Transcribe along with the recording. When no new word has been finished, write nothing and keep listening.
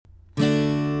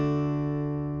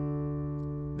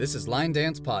This is Line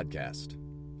Dance Podcast.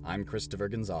 I'm Christopher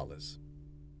Gonzalez.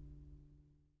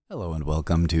 Hello and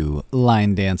welcome to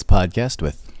Line Dance Podcast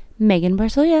with Megan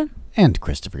Barsolia and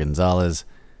Christopher Gonzalez.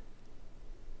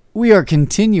 We are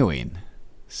continuing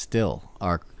still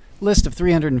our list of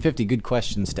 350 good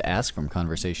questions to ask from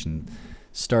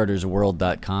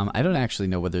ConversationStartersWorld.com. I don't actually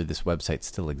know whether this website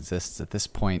still exists. At this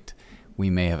point, we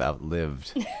may have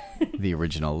outlived the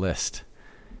original list.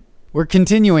 We're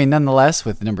continuing nonetheless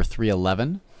with number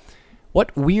 311.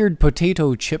 What weird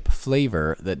potato chip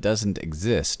flavor that doesn't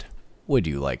exist would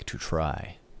you like to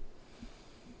try?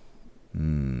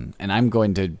 And I'm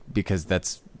going to, because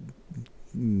that's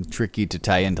tricky to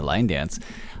tie into Line Dance,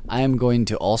 I am going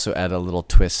to also add a little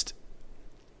twist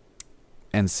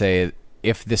and say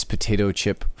if this potato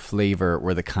chip flavor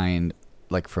were the kind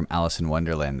like from Alice in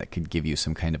Wonderland that could give you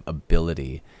some kind of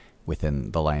ability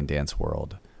within the Line Dance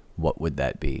world, what would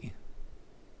that be?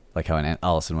 Like how in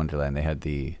Alice in Wonderland they had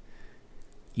the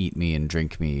eat me and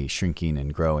drink me, shrinking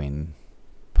and growing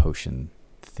potion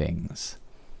things.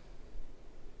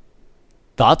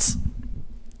 Thoughts?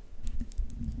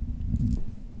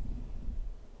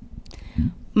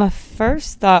 My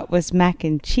first thought was mac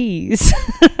and cheese.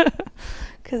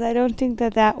 Because I don't think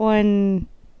that one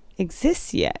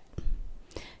exists yet.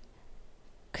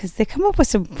 Because they come up with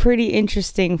some pretty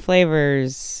interesting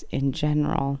flavors in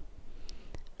general.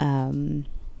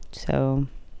 So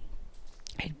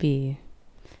I'd be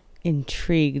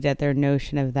intrigued at their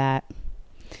notion of that.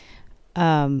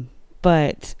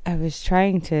 But I was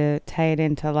trying to tie it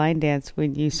into Line Dance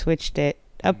when you switched it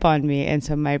up on me. And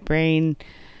so my brain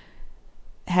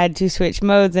had to switch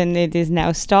modes and it is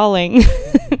now stalling.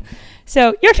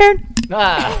 So your turn.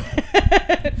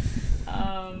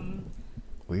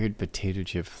 Weird potato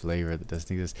chip flavor that doesn't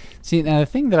exist. See, now the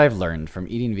thing that I've learned from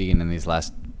eating vegan in these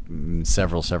last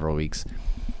several weeks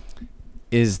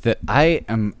is that I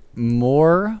am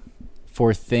more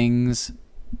for things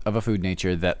of a food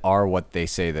nature that are what they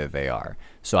say that they are.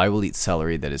 So I will eat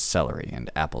celery that is celery and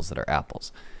apples that are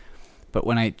apples. But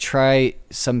when I try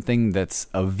something that's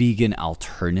a vegan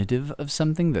alternative of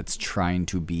something that's trying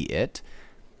to be it,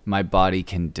 my body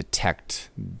can detect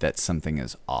that something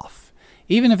is off.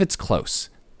 Even if it's close.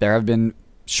 There have been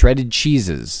shredded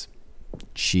cheeses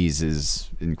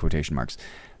in quotation marks,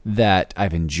 that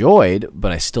I've enjoyed,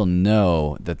 but I still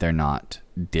know that they're not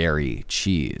dairy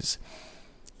cheese.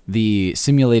 The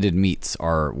simulated meats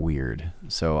are weird,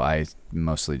 so I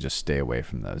mostly just stay away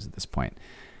from those at this point.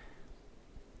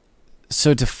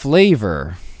 So to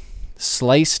flavor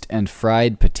sliced and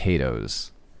fried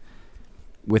potatoes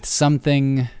with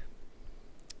something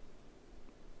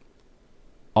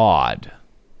odd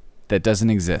that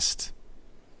doesn't exist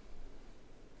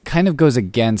kind of goes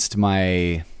against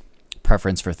my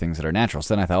preference for things that are natural.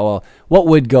 So then I thought, well, what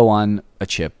would go on a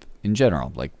chip in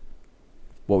general? Like,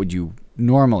 what would you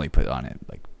normally put on it?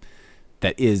 Like,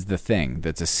 that is the thing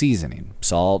that's a seasoning.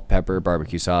 Salt, pepper,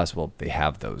 barbecue sauce. Well, they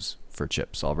have those for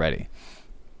chips already.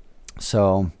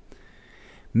 So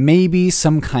maybe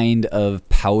some kind of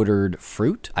powdered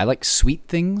fruit. I like sweet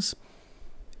things.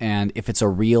 And if it's a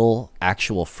real,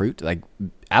 actual fruit, like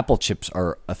apple chips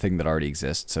are a thing that already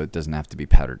exists, so it doesn't have to be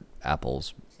powdered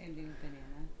apples. Same thing with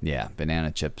banana. Yeah,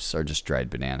 banana chips are just dried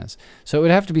bananas. So it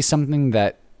would have to be something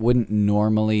that wouldn't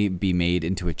normally be made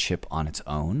into a chip on its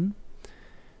own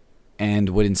and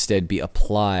would instead be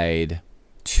applied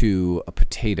to a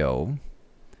potato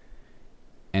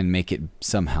and make it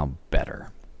somehow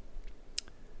better.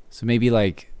 So maybe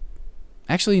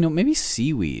maybe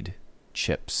seaweed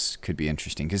chips could be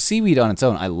interesting, because seaweed on its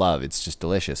own I love. It's just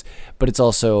delicious, but it's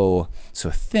also so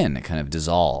thin it kind of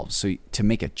dissolves. So to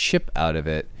make a chip out of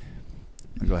it,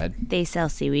 go ahead. They sell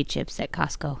seaweed chips at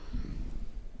Costco.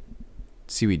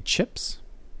 Seaweed chips?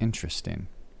 Interesting.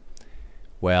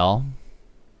 Well,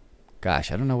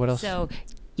 gosh, I don't know what else. So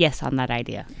yes on that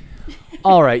idea.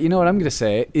 All right, you know what I'm going to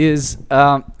say is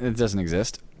it doesn't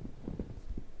exist.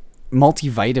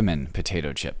 Multivitamin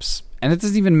potato chips. And it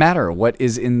doesn't even matter what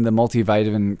is in the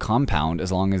multivitamin compound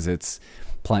as long as it's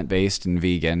plant-based and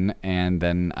vegan. And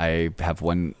then I have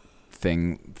one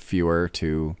thing fewer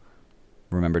to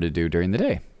remember to do during the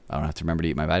day. I don't have to remember to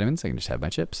eat my vitamins. I can just have my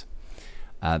chips.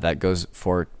 That goes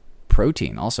for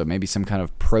protein. Also, maybe some kind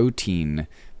of protein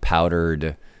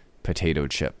powdered potato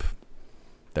chip.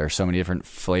 There are so many different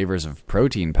flavors of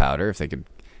protein powder. If they could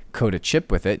coat a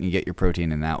chip with it and you get your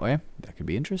protein in that way, that could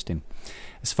be interesting.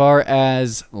 As far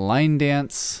as Line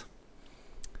Dance,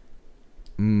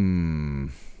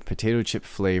 potato chip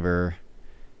flavor,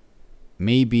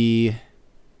 maybe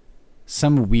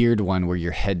some weird one where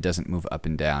your head doesn't move up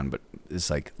and down, but is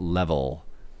like level,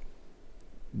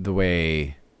 the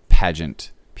way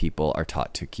pageant people are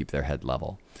taught to keep their head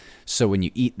level. So when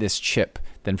you eat this chip,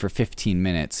 then for 15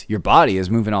 minutes, your body is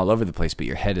moving all over the place, but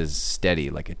your head is steady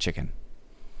like a chicken.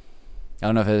 I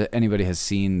don't know if anybody has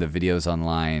seen the videos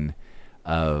online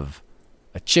of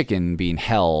a chicken being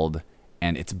held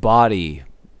and its body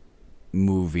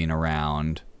moving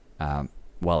around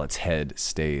while its head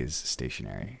stays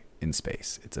stationary in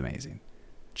space. It's amazing.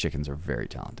 Chickens are very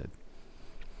talented.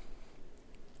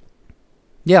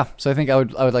 Yeah, so I think I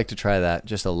would like to try that,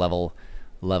 just a level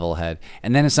head.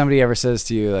 And then if somebody ever says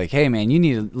to you, like, hey man, you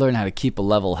need to learn how to keep a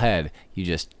level head, you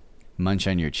just munch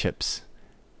on your chips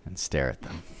and stare at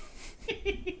them.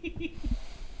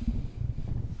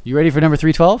 You ready for number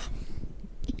 312?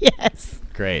 Yes.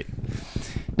 Great.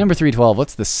 Number 312,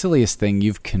 what's the silliest thing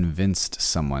you've convinced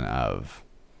someone of?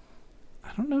 I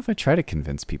don't know if I try to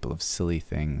convince people of silly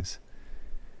things.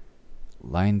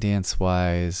 Line dance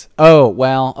wise. Oh,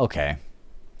 well, okay.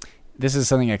 This is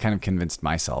something I kind of convinced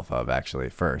myself of, actually,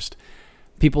 first.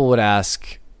 People would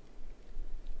ask,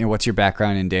 what's your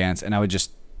background in dance? And I would just,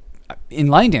 in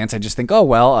line dance, I just think, oh,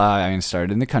 well, I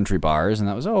started in the country bars, and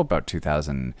that was, about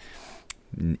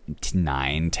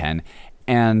 2009, 10.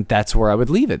 And that's where I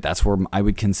would leave it. That's where I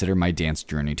would consider my dance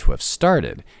journey to have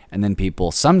started. And then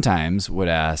people sometimes would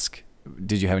ask,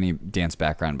 did you have any dance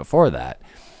background before that?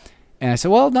 And I said,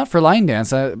 well, not for line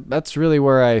dance. That's really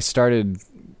where I started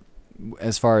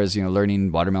as far as,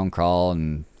 learning watermelon crawl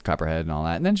and copperhead and all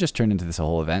that. And then it just turned into this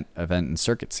whole event and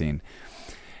circuit scene.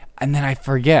 And then I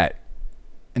forget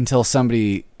until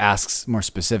somebody asks more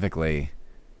specifically,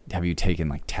 have you taken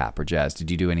like tap or jazz? Did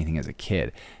you do anything as a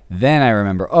kid? Then I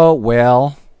remember, oh,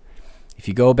 well, if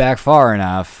you go back far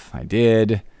enough, I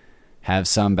did have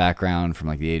some background from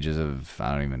like the ages of,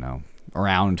 I don't even know,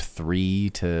 around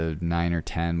 3 to 9 or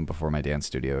 10 before my dance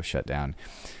studio shut down.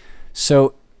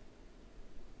 So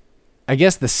I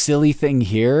guess the silly thing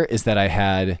here is that I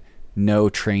had no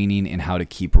training in how to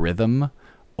keep rhythm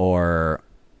or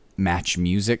match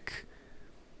music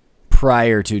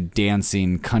prior to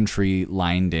dancing country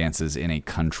line dances in a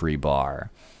country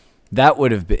bar. That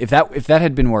would have been, if that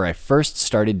had been where I first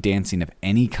started dancing of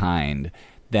any kind,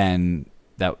 then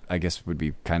that I guess would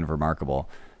be kind of remarkable.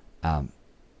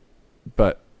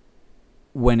 But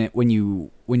when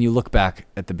you look back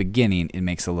at the beginning, it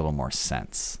makes a little more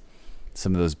sense.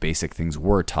 Some of those basic things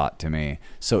were taught to me,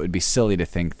 so it would be silly to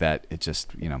think that it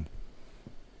just,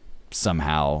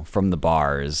 somehow from the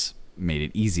bars made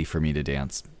it easy for me to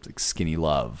dance like Skinny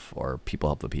Love or People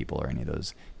Help the People or any of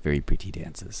those very pretty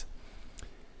dances.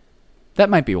 That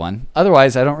might be one.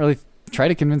 Otherwise, I don't really try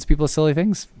to convince people of silly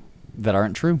things that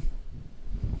aren't true.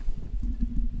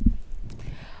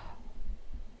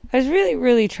 I was really,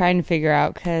 really trying to figure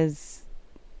out, because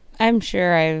I'm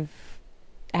sure I've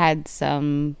had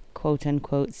some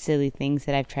quote-unquote silly things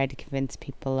that I've tried to convince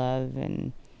people of,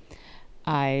 and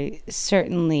I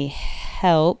certainly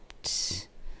helped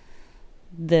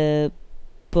the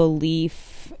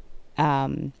belief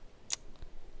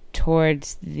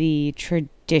towards the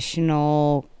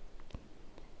traditional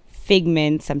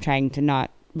figments. I'm trying to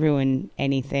not ruin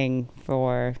anything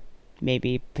for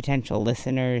maybe potential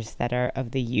listeners that are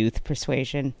of the youth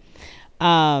persuasion.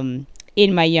 In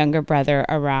my younger brother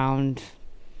around,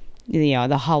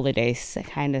 the holidays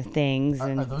kind of things.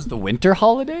 Are those the winter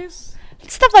holidays?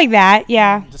 Stuff like that,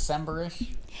 yeah.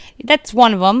 December-ish? That's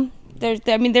one of them.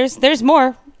 There's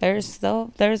more. There's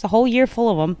a whole year full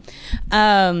of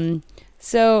them.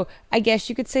 So I guess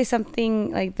you could say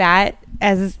something like that,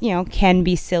 as can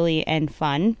be silly and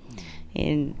fun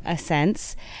in a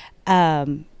sense.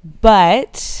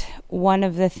 But one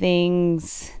of the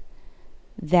things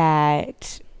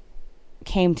that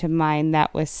came to mind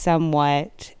that was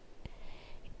somewhat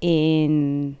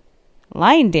in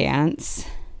line dance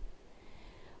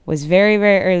was very,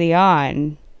 very early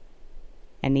on.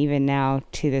 And even now,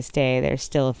 to this day, there's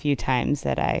still a few times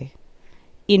that I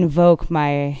invoke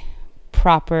my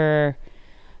proper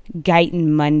Guyton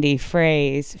Mundy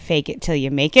phrase, fake it till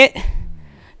you make it.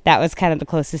 That was kind of the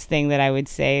closest thing that I would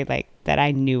say, like, that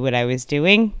I knew what I was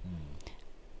doing.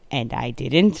 And I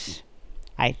didn't.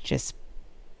 I just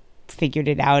figured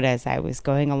it out as I was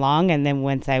going along. And then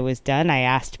once I was done, I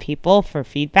asked people for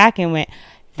feedback and went,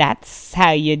 that's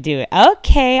how you do it.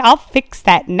 Okay, I'll fix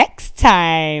that next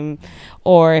time.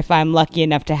 Or if I'm lucky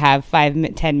enough to have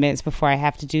 10 minutes before I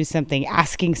have to do something,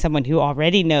 asking someone who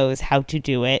already knows how to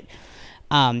do it.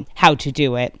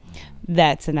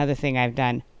 That's another thing I've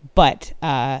done. But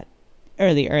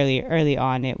early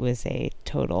on, it was a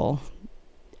total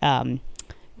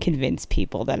convince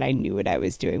people that I knew what I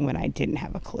was doing when I didn't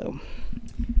have a clue.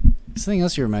 Something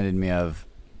else you reminded me of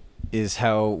is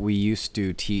how we used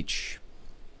to teach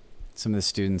some of the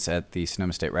students at the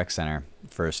Sonoma State Rec Center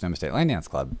for Sonoma State Line Dance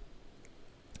Club.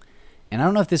 And I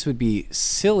don't know if this would be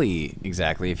silly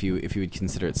exactly, if you would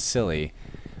consider it silly,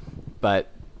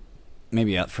 but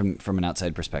maybe from an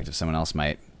outside perspective, someone else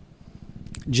might.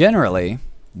 Generally,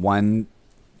 one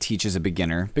teaches a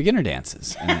beginner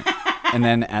dances, and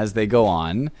then as they go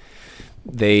on,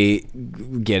 they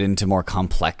get into more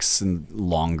complex and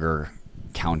longer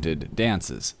counted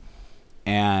dances.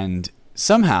 And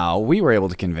somehow we were able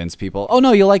to convince people, oh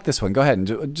no, you'll like this one. Go ahead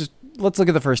and just let's look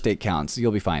at the first 8 counts.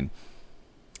 You'll be fine.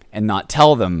 And not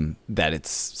tell them that it's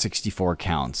 64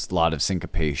 counts, a lot of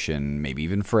syncopation, maybe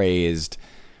even phrased,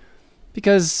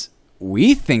 because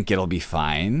we think it'll be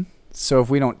fine. So if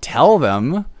we don't tell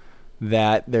them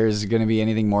that there's going to be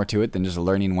anything more to it than just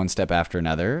learning one step after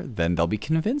another, then they'll be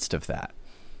convinced of that.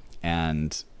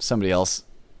 And somebody else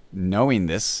knowing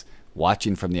this,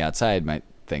 watching from the outside, might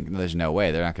think, there's no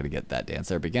way, they're not going to get that dance,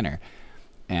 they're a beginner.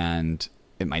 And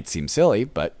it might seem silly,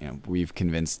 but we've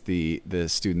convinced the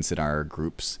students in our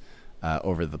groups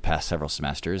over the past several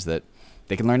semesters that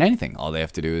they can learn anything. All they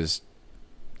have to do is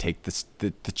take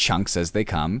the chunks as they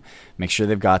come, make sure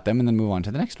they've got them, and then move on to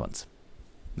the next ones.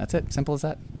 That's it. Simple as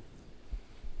that.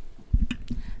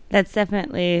 That's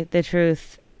definitely the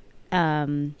truth.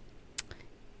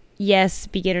 Yes,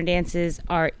 beginner dances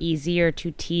are easier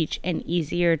to teach and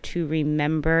easier to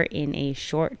remember in a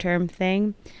short-term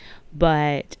thing,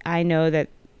 but I know that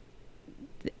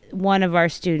one of our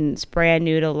students, brand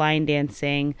new to line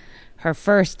dancing, her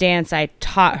first dance I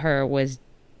taught her was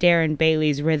Darren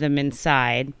Bailey's Rhythm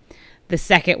Inside. The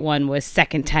second one was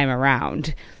second time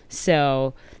around.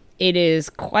 So it is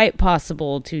quite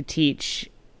possible to teach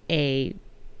a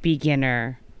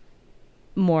beginner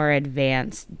more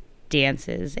advanced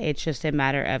dances. It's just a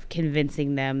matter of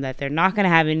convincing them that they're not going to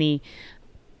have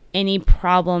any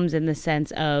problems in the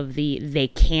sense of they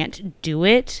can't do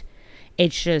it.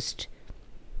 It's just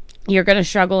you're going to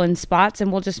struggle in spots,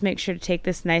 and we'll just make sure to take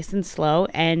this nice and slow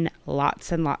and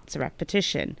lots of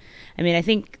repetition. I mean, I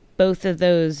think both of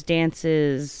those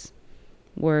dances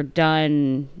were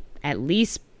done at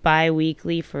least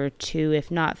bi-weekly for 2,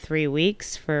 if not 3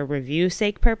 weeks for review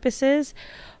sake purposes.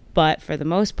 But for the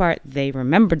most part, they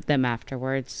remembered them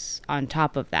afterwards on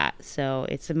top of that. So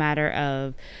it's a matter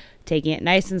of taking it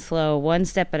nice and slow, one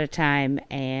step at a time,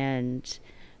 and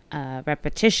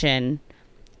repetition.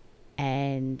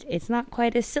 And it's not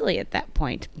quite as silly at that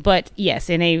point. But yes,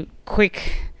 in a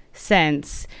quick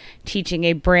sense, teaching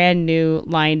a brand new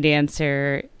line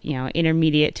dancer,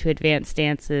 intermediate to advanced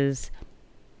dances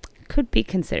could be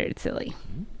considered silly.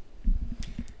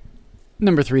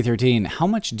 Number 313, how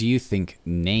much do you think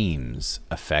names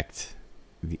affect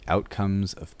the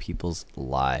outcomes of people's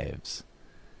lives?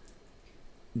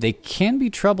 They can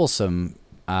be troublesome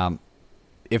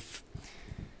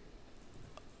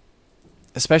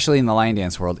especially in the line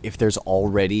dance world, if there's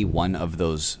already one of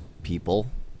those people.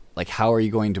 Like, how are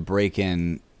you going to break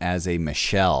in as a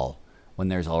Michelle when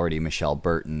there's already Michelle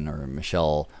Burton or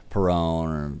Michelle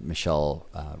Perrone or Michelle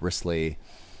Risley?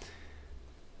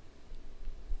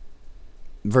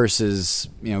 Versus,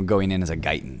 going in as a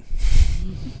Guyton.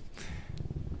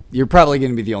 You're probably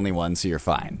going to be the only one, so you're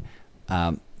fine.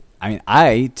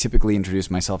 I typically introduce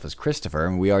myself as Christopher,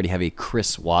 and we already have a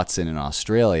Chris Watson in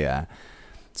Australia.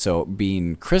 So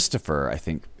being Christopher, I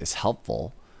think, is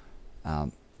helpful.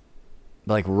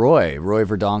 Like Roy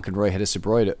Verdonk and Roy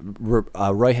Hadisubroto.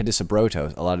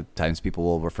 A lot of times people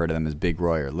will refer to them as Big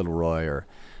Roy or Little Roy or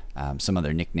some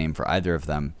other nickname for either of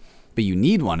them. But you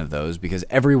need one of those because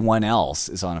everyone else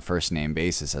is on a first name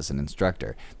basis as an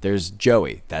instructor. There's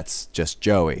Joey. That's just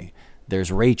Joey. There's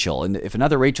Rachel. And if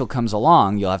another Rachel comes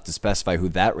along, you'll have to specify who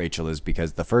that Rachel is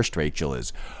because the first Rachel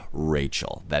is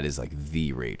Rachel. That is like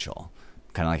the Rachel.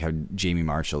 Kind of like how Jamie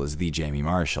Marshall is the Jamie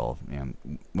Marshall.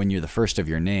 When you're the first of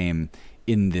your name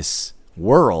in this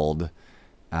world,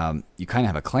 you kind of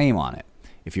have a claim on it.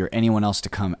 If you're anyone else to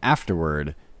come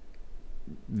afterward,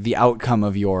 the outcome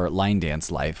of your line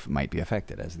dance life might be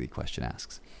affected, as the question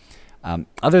asks.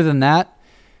 Other than that,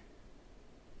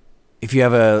 if you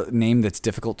have a name that's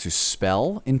difficult to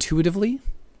spell intuitively,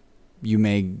 you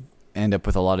may end up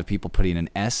with a lot of people putting an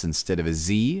S instead of a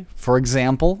Z, for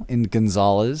example, in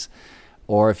Gonzalez.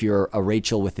 Or if you're a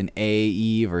Rachel with an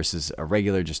A-E versus a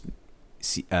regular just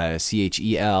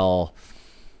C-H-E-L,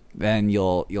 then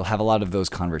you'll have a lot of those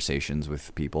conversations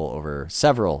with people over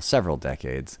several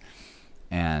decades.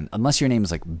 And unless your name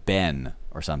is like Ben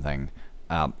or something,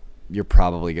 you're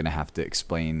probably going to have to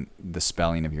explain the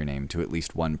spelling of your name to at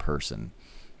least one person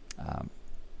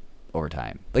over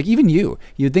time. Like even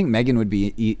you'd think Megan would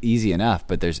be easy enough,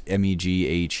 but there's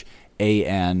M-E-G-H-A-N,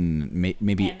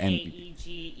 maybe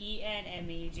M-A-E-G-E-N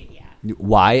M-E-G, yeah.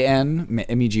 YN,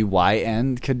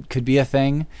 M-E-G-Y-N could be a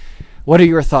thing. What are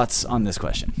your thoughts on this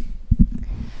question?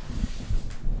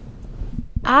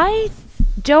 I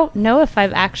don't know if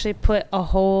I've actually put a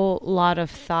whole lot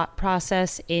of thought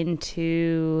process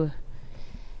into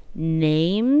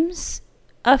names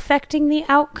affecting the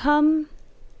outcome,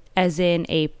 as in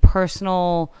a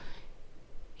personal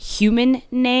human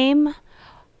name.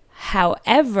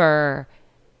 However,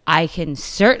 I can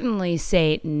certainly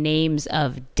say names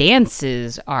of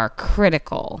dances are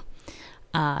critical.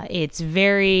 It's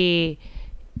very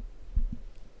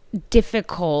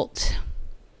difficult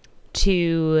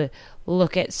to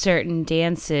look at certain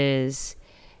dances,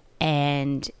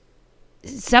 and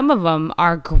some of them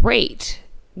are great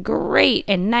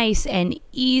and nice and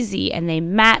easy, and they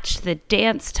match the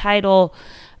dance title,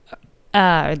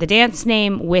 the dance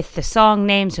name with the song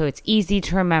name, so it's easy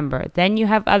to remember. Then you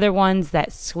have other ones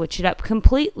that switch it up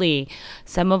completely.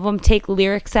 Some of them take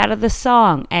lyrics out of the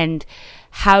song, and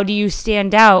how do you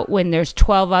stand out when there's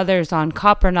 12 others on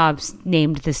Copper Knobs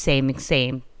named the same?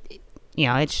 You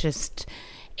know,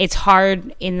 it's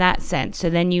hard in that sense. So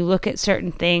then you look at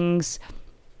certain things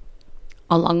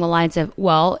along the lines of,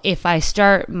 well, if I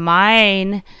start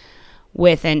mine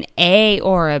with an A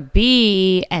or a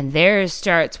B and theirs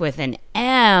starts with an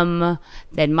M,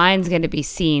 then mine's going to be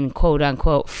seen, quote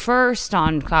unquote, first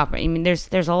on Copper. I mean,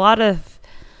 there's a lot of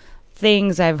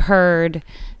things I've heard.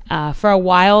 For a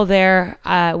while there,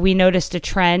 we noticed a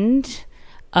trend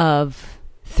of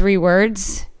 3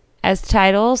 words as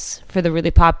titles for the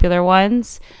really popular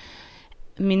ones.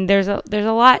 I mean, there's a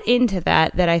lot into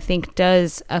that I think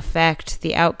does affect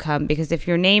the outcome, because if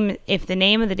the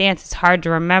name of the dance is hard to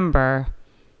remember,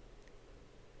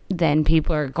 then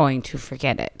people are going to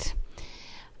forget it.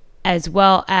 As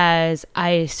well as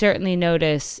I certainly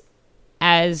notice,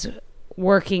 as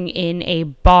working in a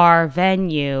bar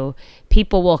venue,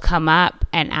 people will come up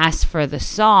and ask for the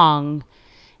song,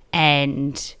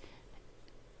 and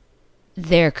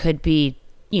there could be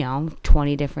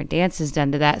 20 different dances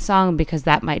done to that song, because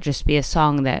that might just be a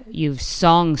song that you've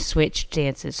song switched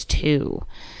dances to.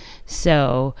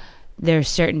 So there's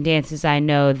certain dances I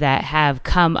know that have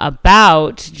come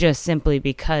about just simply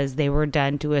because they were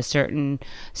done to a certain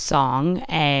song,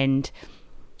 and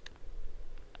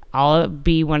I'll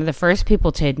be one of the first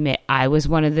people to admit I was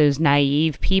one of those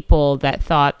naive people that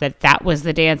thought that was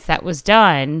the dance that was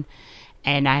done.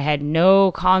 And I had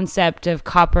no concept of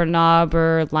Copper Knob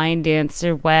or Line Dance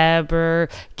or Web or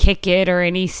Kick It or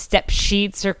any step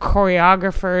sheets or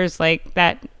choreographers like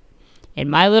that. In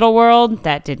my little world,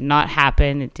 that did not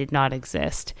happen. It did not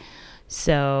exist.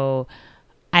 So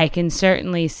I can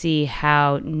certainly see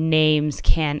how names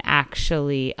can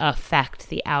actually affect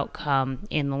the outcome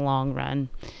in the long run,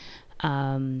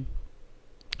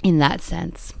 in that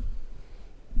sense.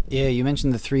 Yeah, you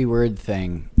mentioned the 3-word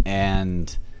thing,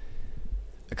 and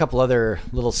a couple other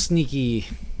little sneaky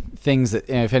things that,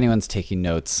 if anyone's taking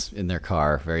notes in their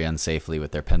car very unsafely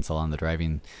with their pencil on the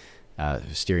driving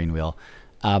steering wheel,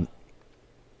 I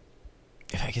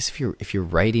guess if you're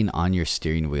writing on your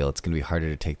steering wheel, it's going to be harder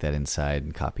to take that inside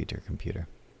and copy to your computer.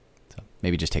 So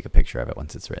maybe just take a picture of it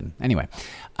once it's written. Anyway,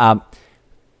 the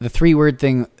 3-word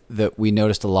thing that we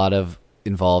noticed a lot of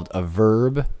involved a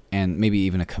verb and maybe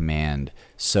even a command.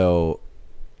 So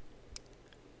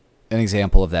an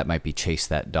example of that might be chase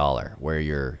that dollar, where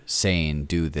you're saying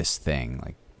do this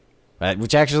thing, like,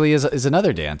 which actually is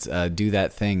another dance, Do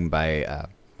That Thing by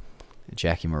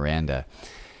Jackie Miranda.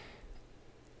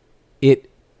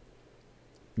 It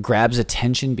grabs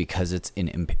attention because it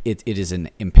is an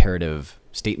imperative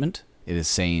statement. It is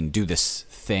saying do this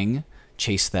thing,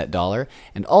 chase that dollar,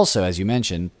 and also, as you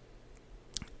mentioned,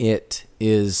 it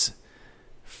is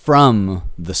from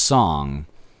the song.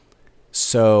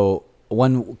 So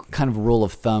one kind of rule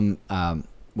of thumb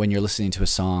when you're listening to a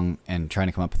song and trying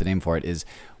to come up with a name for it is,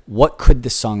 what could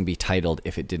this song be titled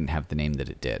if it didn't have the name that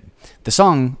it did? The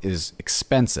song is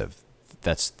Expensive.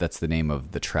 That's the name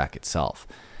of the track itself.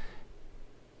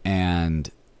 And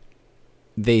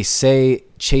they say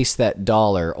chase that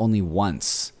dollar only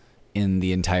once in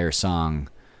the entire song,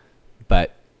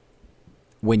 but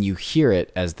when you hear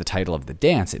it as the title of the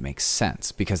dance, it makes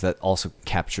sense, because that also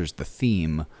captures the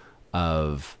theme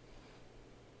of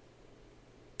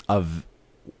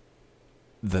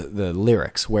the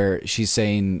lyrics, where she's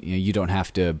saying, you don't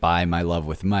have to buy my love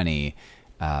with money.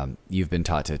 You've been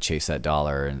taught to chase that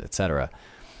dollar, and etc.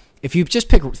 If you just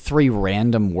pick 3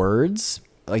 random words,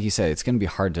 like you said, it's going to be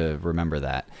hard to remember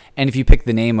that. And if you pick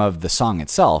the name of the song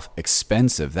itself,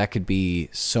 Expensive, that could be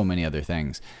so many other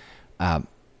things.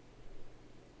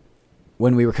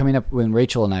 When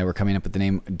Rachel and I were coming up with the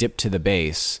name Dip to the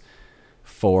Bass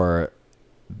for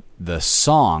the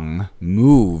song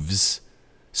moves.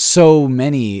 So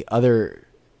many other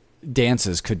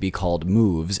dances could be called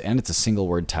moves, and it's a single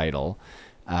word title.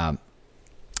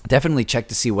 Definitely check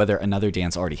to see whether another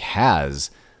dance already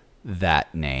has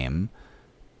that name.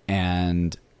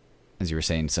 And as you were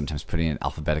saying, sometimes putting it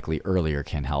alphabetically earlier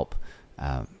can help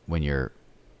when you're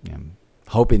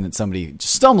hoping that somebody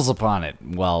just stumbles upon it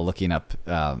while looking up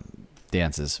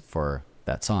dances for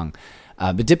that song.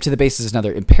 But dip to the bass is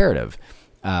another imperative.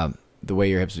 The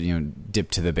way your hips, dip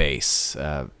to the bass.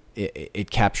 It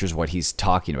captures what he's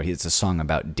talking about. It's a song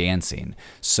about dancing.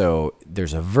 So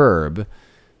there's a verb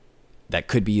that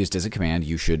could be used as a command.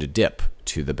 You should dip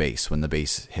to the bass when the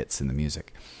bass hits in the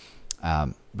music.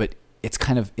 But it's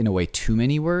kind of, in a way, too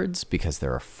many words because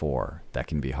there are 4. That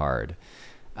can be hard.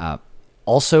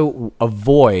 Also,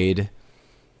 avoid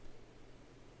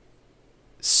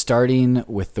starting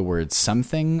with the word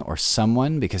something or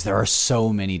someone, because there are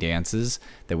so many dances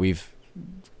that we've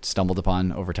stumbled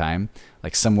upon over time,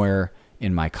 like somewhere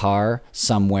in my car,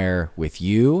 somewhere with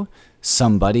you,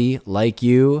 somebody like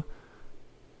you.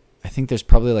 I think there's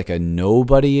probably like a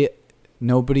nobody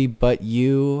but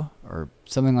you, or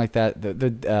something like that.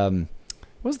 What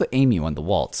was the Amy one? The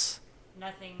waltz.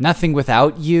 Nothing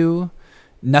without you.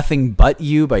 Nothing but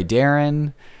you by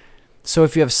Darren. So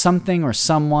if you have something or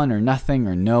someone or nothing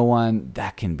or no one,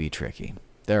 that can be tricky.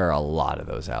 There are a lot of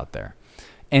those out there.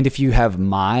 And if you have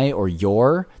my or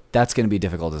your, that's going to be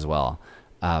difficult as well.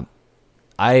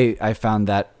 I found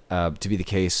that to be the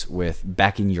case with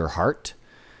back in your heart.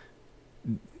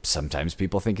 Sometimes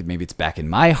people think maybe it's back in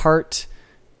my heart.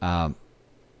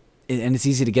 And it's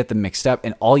easy to get them mixed up.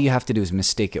 And all you have to do is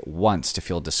mistake it once to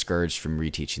feel discouraged from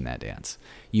reteaching that dance.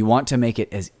 You want to make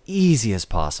it as easy as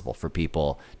possible for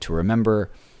people to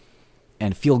remember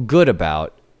and feel good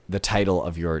about the title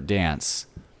of your dance.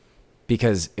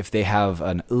 Because if they have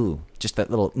an ooh, just that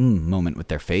little moment with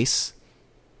their face,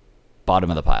 bottom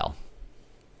of the pile.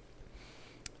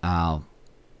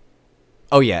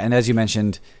 Oh yeah, and as you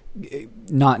mentioned,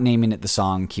 not naming it the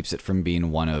song keeps it from being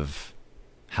one of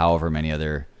however many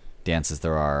other dances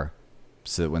there are,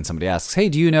 so that when somebody asks, hey,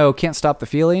 do you know Can't Stop the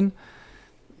Feeling?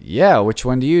 Yeah, which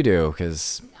one do you do?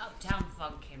 Because Uptown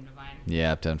Funk came to mind.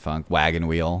 Yeah, Uptown Funk, Wagon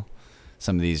Wheel.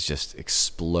 Some of these just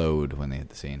explode when they hit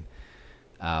the scene.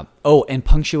 And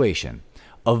punctuation.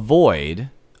 Avoid.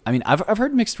 I mean, I've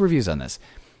heard mixed reviews on this.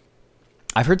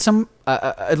 I've heard some,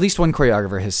 at least one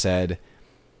choreographer has said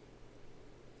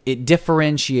it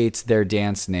differentiates their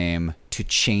dance name to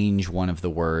change one of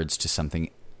the words to something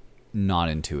not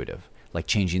intuitive, like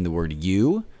changing the word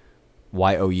you,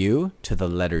 Y-O-U, to the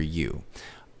letter U,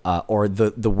 or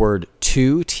the word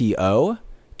to, T-O,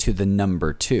 to the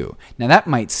number 2. Now that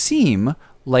might seem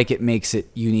like it makes it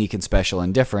unique and special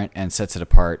and different and sets it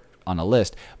apart on a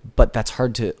list, but that's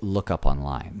hard to look up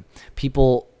online.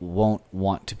 People won't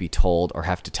want to be told or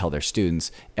have to tell their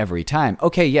students every time,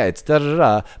 okay, yeah, it's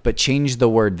da-da-da, but change the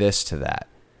word this to that.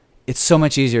 It's so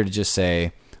much easier to just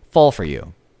say, fall for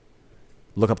you.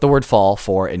 Look up the word fall,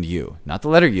 for, and you. Not the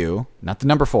letter U, not the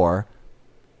number 4.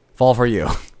 Fall for you.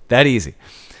 That easy.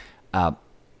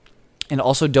 And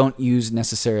also don't use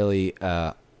necessarily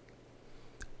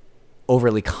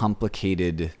overly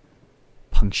complicated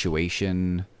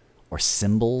punctuation or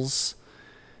symbols,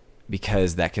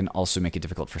 because that can also make it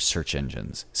difficult for search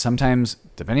engines. Sometimes,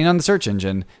 depending on the search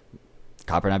engine,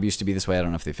 Copper Knob used to be this way, I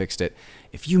don't know if they fixed it.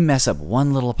 If you mess up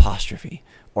one little apostrophe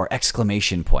or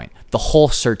exclamation point, the whole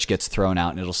search gets thrown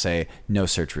out and it'll say no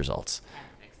search results.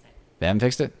 They haven't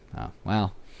fixed it? Oh,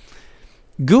 well.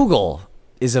 Google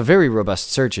is a very robust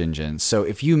search engine, so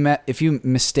if you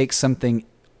mistake something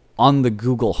on the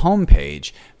Google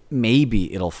homepage,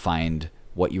 maybe it'll find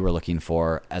what you were looking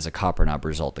for as a Copper Knob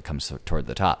result that comes toward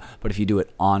the top. But if you do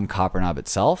it on Copper Knob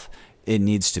itself, it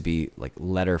needs to be like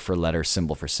letter for letter,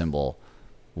 symbol for symbol,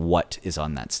 what is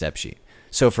on that step sheet.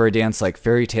 So for a dance like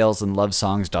fairy tales and love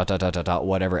songs, ...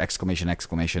 whatever,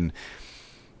 exclamation,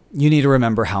 you need to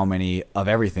remember how many of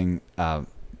everything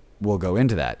will go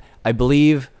into that. I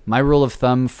believe my rule of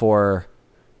thumb for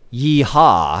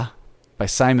Yee-Haw by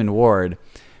Simon Ward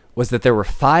was that there were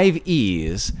 5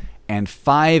 E's and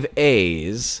 5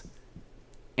 A's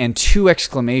and 2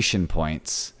 exclamation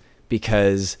points,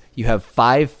 because you have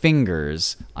 5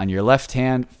 fingers on your left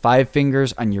hand, 5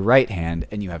 fingers on your right hand,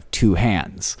 and you have 2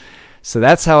 hands. So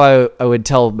that's how I would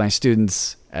tell my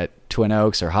students at Twin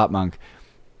Oaks or Hop Monk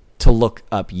to look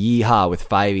up Yee-Haw with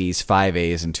 5 E's, 5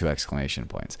 A's, and 2 exclamation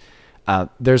points.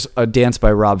 There's a dance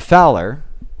by Rob Fowler.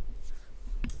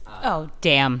 Oh,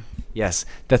 damn. Yes,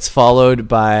 that's followed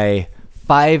by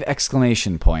 5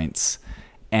 exclamation points.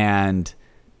 And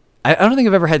I don't think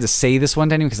I've ever had to say this one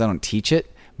to anyone because I don't teach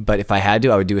it, But if I had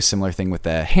to, I would do a similar thing with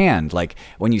the hand. Like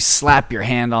when you slap your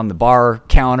hand on the bar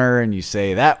counter and you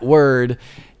say that word,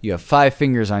 you have 5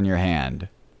 fingers on your hand.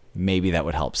 Maybe that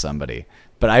would help somebody.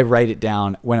 But I write it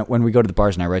down when we go to the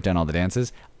bars and I write down all the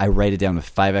dances. I write it down with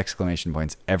 5 exclamation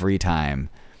points every time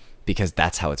because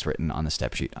that's how it's written on the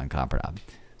step sheet on Compranob.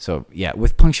 So yeah,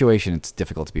 with punctuation, it's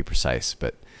difficult to be precise.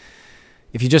 But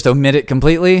if you just omit it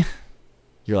completely,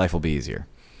 your life will be easier.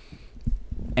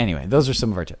 Anyway, those are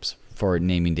some of our tips for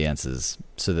naming dances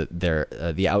so that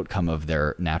the outcome of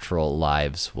their natural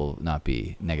lives will not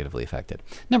be negatively affected.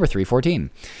 Number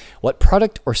 314. What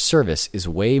product or service is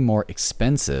way more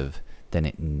expensive than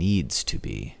it needs to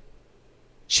be?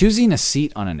 Choosing a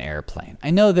seat on an airplane. I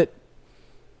know that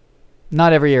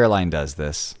not every airline does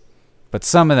this, but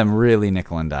some of them really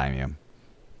nickel and dime you.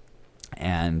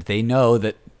 And they know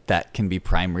that that can be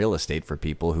prime real estate for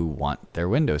people who want their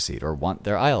window seat or want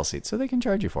their aisle seat, so they can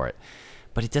charge you for it.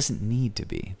 But it doesn't need to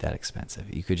be that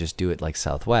expensive. You could just do it like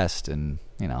Southwest and,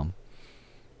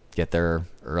 get there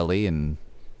early, and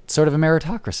it's sort of a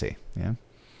meritocracy.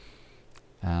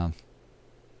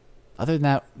 Other than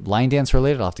that, line dance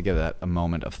related, I'll have to give that a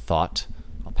moment of thought.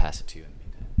 I'll pass it to you.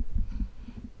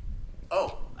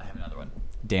 Oh, I have another one.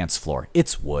 Dance floor.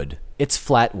 It's wood. It's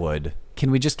flat wood.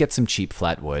 Can we just get some cheap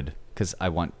flat wood? Because I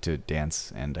want to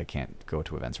dance and I can't go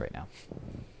to events right now.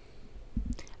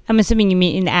 I'm assuming you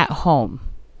mean at home.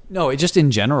 No, just in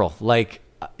general. Like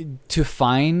to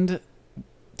find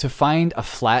a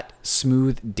flat,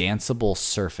 smooth, danceable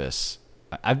surface.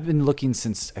 I've been looking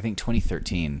since I think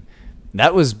 2013.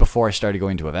 That was before I started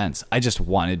going to events. I just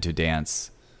wanted to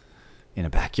dance in a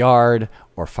backyard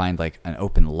or find like an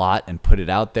open lot and put it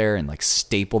out there and like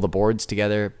staple the boards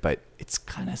together. But it's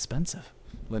kind of expensive.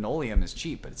 Linoleum is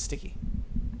cheap, but it's sticky.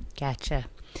 Gotcha.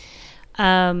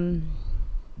 Oh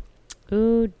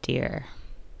dear.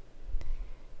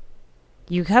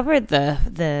 You covered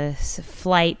the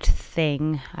flight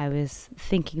thing. I was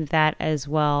thinking that as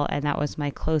well, and that was my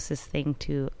closest thing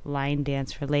to line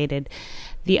dance related.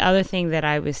 The other thing that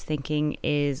I was thinking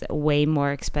is way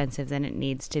more expensive than it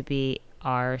needs to be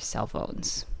are cell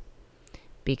phones,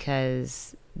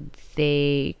 because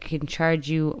they can charge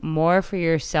you more for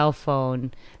your cell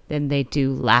phone than they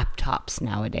do laptops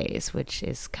nowadays, which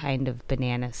is kind of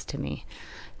bananas to me.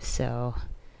 So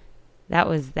that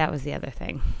was the other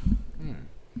thing.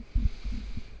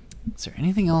 Is there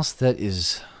anything else that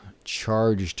is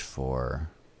charged for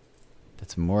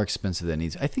that's more expensive than it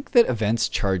needs? I think that events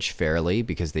charge fairly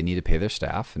because they need to pay their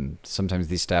staff, and sometimes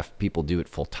these staff people do it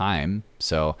full time,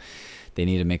 so they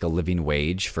need to make a living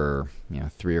wage for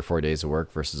 3 or 4 days of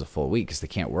work versus a full week, because they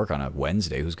can't work on a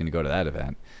Wednesday. Who's going to go to that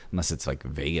event unless it's like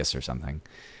Vegas or something?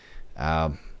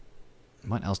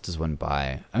 What else does one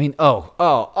buy? I mean,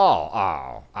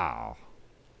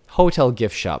 hotel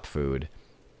gift shop food,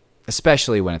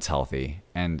 especially when it's healthy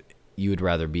and you would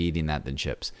rather be eating that than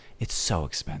chips. It's so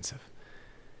expensive.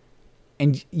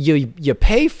 And you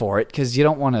pay for it because you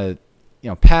don't want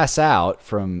to pass out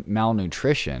from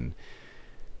malnutrition.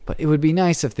 But it would be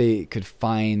nice if they could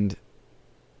find,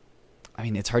 I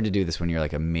mean, it's hard to do this when you're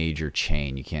like a major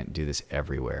chain. You can't do this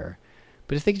everywhere.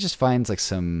 But if they could just find like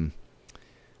some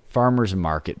farmer's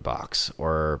market box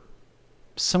or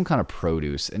some kind of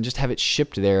produce and just have it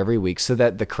shipped there every week, so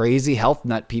that the crazy health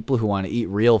nut people who want to eat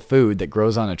real food that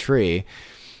grows on a tree,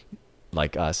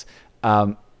 like us,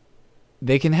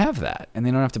 they can have that. And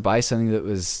they don't have to buy something that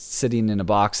was sitting in a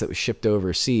box that was shipped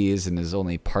overseas and is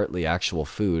only partly actual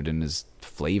food and is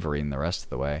flavoring the rest of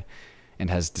the way and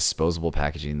has disposable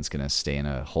packaging that's going to stay in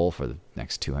a hole for the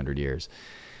next 200 years.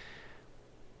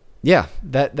 Yeah,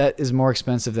 that is more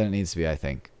expensive than it needs to be, I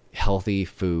think. Healthy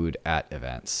food at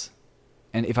events.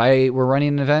 And if I were running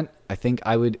an event, I think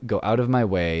I would go out of my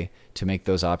way to make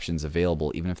those options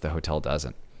available, even if the hotel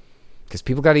doesn't. Because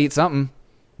people got to eat something.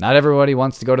 Not everybody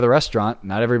wants to go to the restaurant.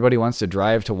 Not everybody wants to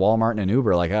drive to Walmart in an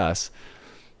Uber like us.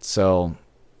 So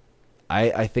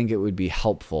I think it would be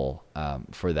helpful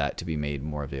for that to be made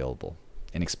more available.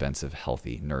 Inexpensive,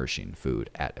 healthy, nourishing food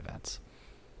at events.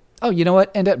 Oh, you know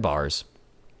what? And at bars.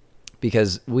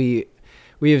 Because we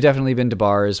have definitely been to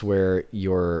bars where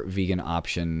your vegan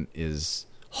option is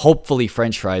hopefully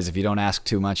French fries if you don't ask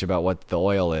too much about what the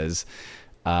oil is,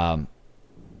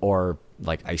 or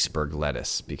like iceberg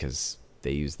lettuce because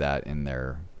they use that in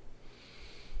their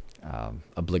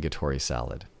obligatory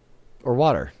salad, or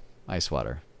water, ice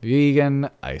water, vegan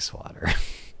ice water.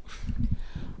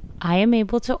 I am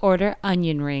able to order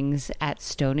onion rings at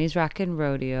Stoney's Rockin'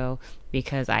 Rodeo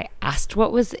because I asked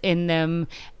what was in them,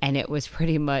 and it was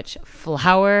pretty much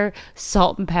flour,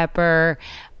 salt and pepper,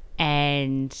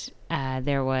 and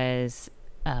there was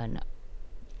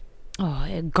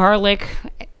garlic.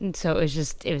 And so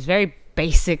it was very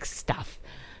basic stuff.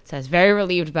 So I was very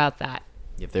relieved about that.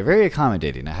 If they're very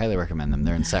accommodating, I highly recommend them.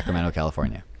 They're in Sacramento,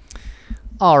 California.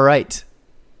 All right.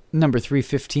 Number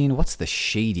 315, what's the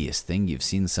shadiest thing you've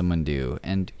seen someone do?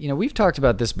 And, we've talked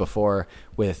about this before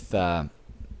with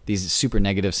these super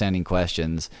negative sounding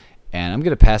questions. And I'm going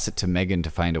to pass it to Megan to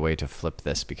find a way to flip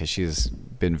this because she's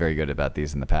been very good about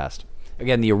these in the past.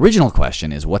 Again, the original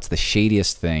question is, what's the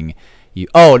shadiest thing you...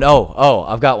 Oh, no. Oh,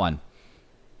 I've got one.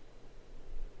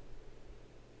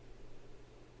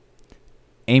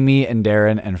 Amy and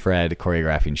Darren and Fred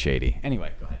choreographing Shady.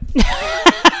 Anyway, go ahead.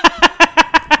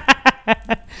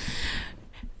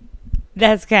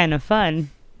 That's kind of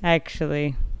fun,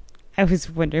 actually. I was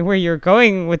wondering where you were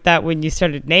going with that when you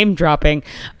started name dropping.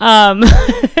 All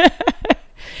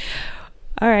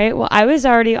right. Well, I was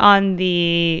already on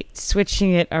the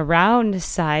switching it around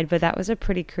side, but that was a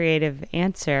pretty creative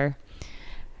answer.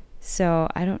 So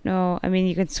I don't know. I mean,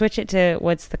 you can switch it to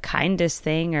what's the kindest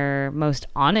thing or most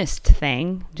honest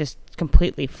thing. Just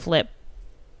completely flip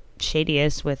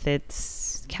shadiest with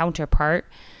its counterpart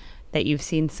that you've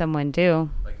seen someone do.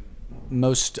 Like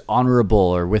most honorable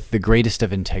or with the greatest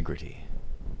of integrity.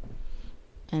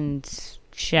 And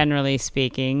generally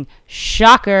speaking,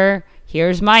 shocker,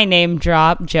 here's my name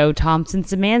drop, Joe Thompson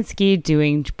Szymanski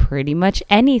doing pretty much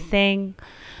anything.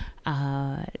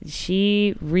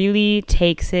 She really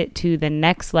takes it to the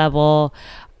next level.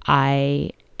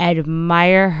 I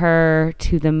admire her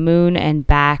to the moon and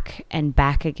back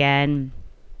again,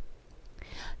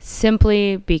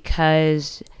 simply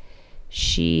because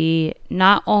she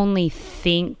not only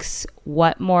thinks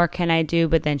what more can I do,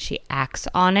 but then she acts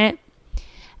on it.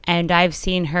 And I've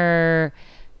seen her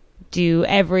do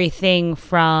everything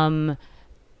from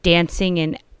dancing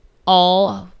in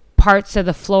all parts of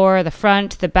the floor, the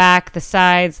front, the back, the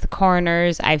sides, the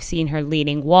corners. I've seen her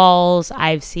leading walls.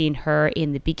 I've seen her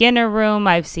in the beginner room.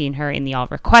 I've seen her in the all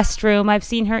request room. I've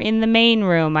seen her in the main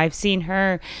room. I've seen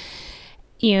her,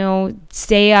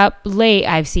 stay up late.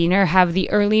 I've seen her have the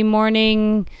early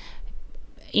morning,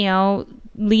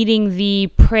 leading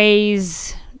the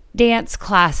praise dance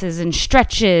classes and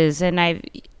stretches. And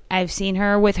I've seen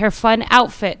her with her fun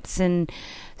outfits. And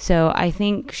so I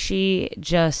think she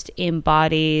just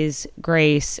embodies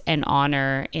grace and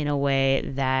honor in a way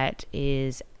that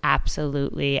is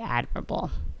absolutely admirable.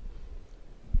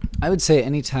 I would say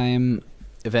anytime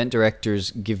event directors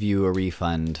give you a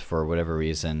refund for whatever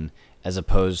reason, as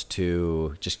opposed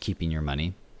to just keeping your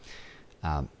money,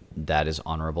 that is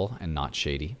honorable and not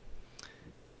shady.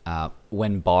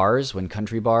 When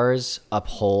country bars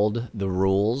uphold the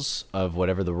rules of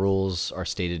whatever the rules are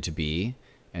stated to be,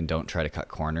 and don't try to cut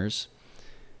corners.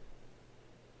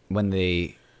 When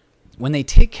they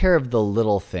take care of the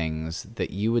little things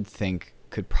that you would think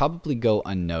could probably go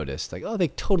unnoticed, like, oh, they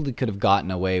totally could have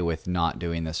gotten away with not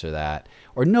doing this or that,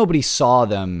 or nobody saw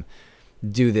them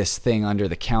do this thing under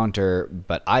the counter,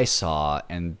 but I saw,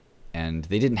 and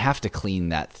they didn't have to clean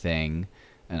that thing,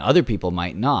 and other people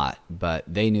might not, but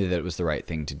they knew that it was the right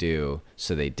thing to do,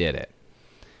 so they did it.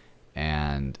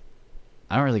 And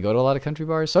I don't really go to a lot of country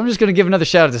bars, so I'm just going to give another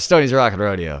shout out to Stoney's Rock and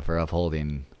Rodeo for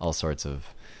upholding all sorts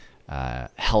of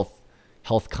health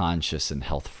conscious and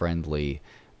health friendly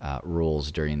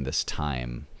rules during this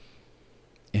time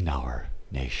in our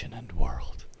nation and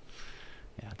world.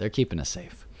 Yeah, they're keeping us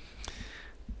safe.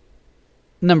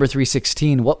 Number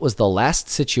 316, what was the last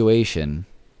situation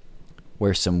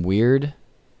where some weird...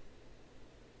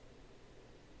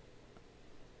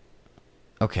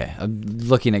 Okay, I'm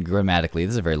looking at grammatically.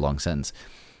 This is a very long sentence.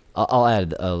 I'll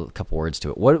add a couple words to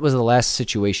it. What was the last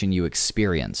situation you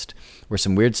experienced where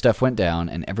some weird stuff went down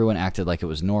and everyone acted like it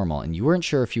was normal and you weren't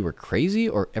sure if you were crazy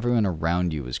or everyone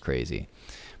around you was crazy?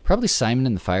 Probably Simon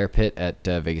in the fire pit at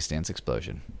Vegas Dance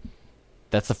Explosion.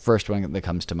 That's the first one that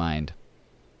comes to mind.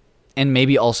 And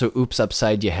maybe also Oops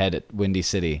Upside Your Head at Windy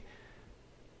City.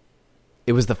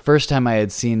 It was the first time I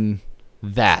had seen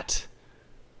that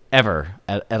ever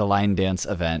at a line dance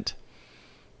event.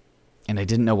 And I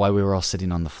didn't know why we were all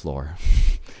sitting on the floor.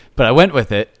 But I went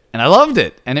with it, and I loved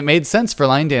it. And it made sense for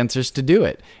line dancers to do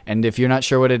it. And if you're not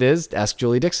sure what it is, ask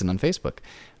Julie Dixon on Facebook.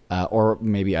 Or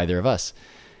maybe either of us.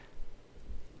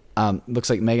 Looks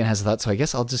like Megan has a thought, so I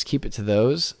guess I'll just keep it to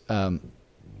those.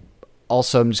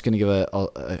 Also, I'm just going to give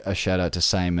a shout out to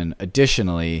Simon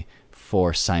additionally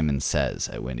for Simon Says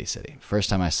at Windy City. First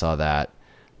time I saw that,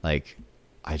 I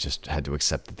just had to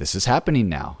accept that this is happening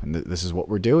now and this is what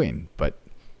we're doing. But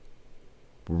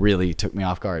really took me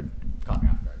off guard. Caught me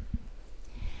off guard.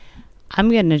 I'm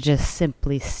going to just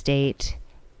simply state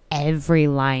every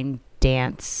line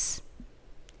dance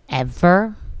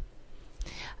ever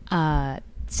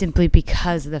simply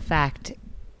because of the fact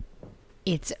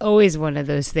it's always one of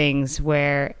those things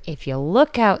where if you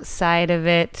look outside of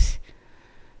it,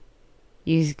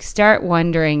 you start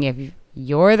wondering if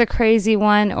you're the crazy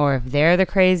one or if they're the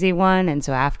crazy one. And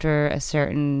so after a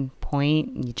certain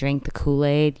point, you drink the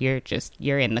Kool-Aid,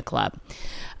 you're in the club.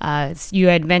 You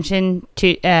had mentioned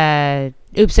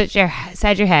Oops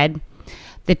Upside Your Head.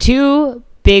 The two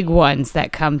big ones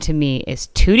that come to me is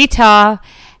Tootie Taw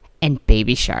and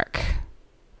Baby Shark.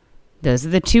 Those are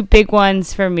the two big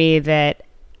ones for me that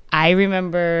I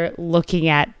remember looking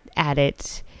at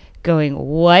it going,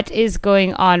 what is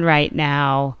going on right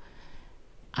now?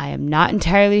 I am not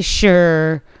entirely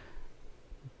sure,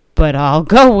 but I'll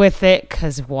go with it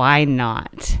because why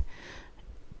not?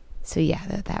 So yeah,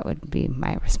 that would be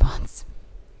my response.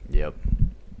 Yep.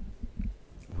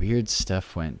 Weird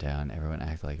stuff went down. Everyone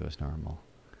acted like it was normal.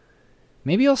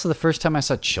 Maybe also the first time I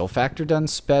saw Chill Factor done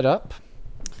sped up.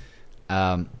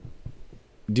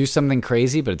 Do something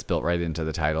crazy, but it's built right into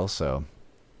the title, so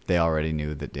they already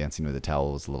knew that Dancing with a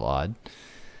Towel was a little odd.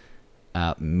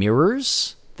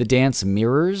 Mirrors, the dance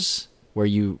Mirrors, where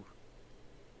you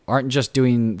aren't just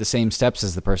doing the same steps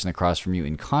as the person across from you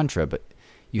in Contra, but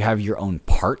you have your own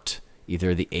part,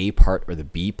 either the A part or the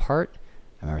B part.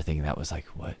 I remember thinking that was like,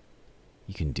 what?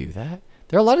 You can do that?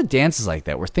 There are a lot of dances like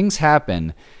that where things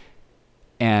happen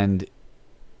and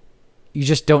you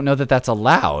just don't know that that's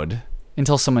allowed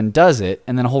until someone does it,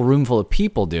 and then a whole room full of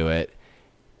people do it,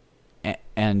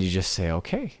 and you just say,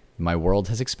 okay, my world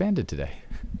has expanded today.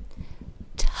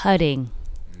 Tutting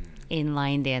in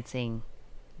line dancing.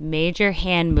 Major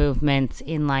hand movements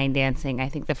in line dancing. I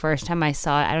think the first time I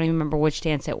saw it, I don't even remember which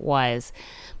dance it was,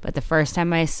 but the first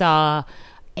time I saw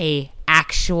a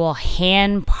actual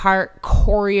hand part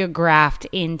choreographed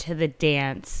into the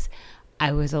dance,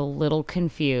 I was a little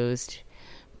confused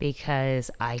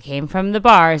because I came from the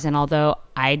bars, and although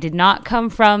I did not come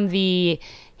from the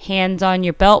hands on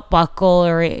your belt buckle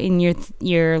or in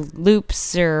your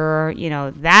loops or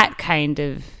that kind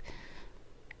of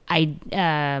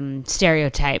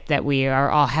stereotype that we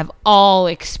have all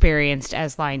experienced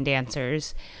as line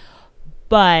dancers,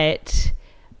 but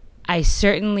I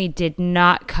certainly did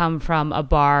not come from a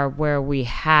bar where we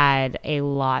had a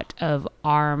lot of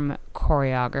arm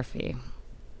choreography.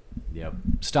 Yep.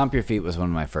 Stomp Your Feet was one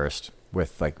of my first,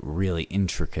 with like really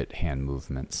intricate hand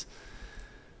movements.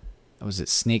 Was it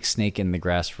Snake in the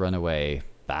Grass Run Away?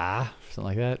 Bah, something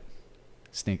like that.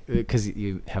 Snake, because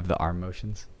you have the arm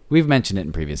motions. We've mentioned it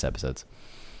in previous episodes.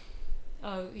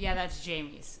 Oh yeah, that's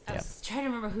Jamie's. I was trying to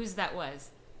remember whose that was.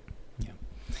 Yeah.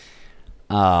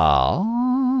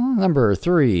 Number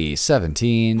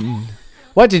 317.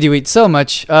 What did you eat so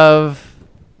much of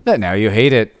that now you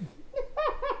hate it?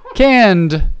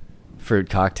 Canned fruit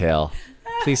cocktail.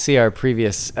 Please see our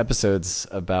previous episodes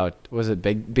about, was it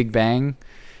Big Bang,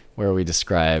 where we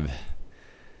describe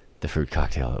the fruit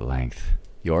cocktail at length.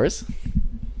 Yours?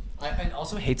 I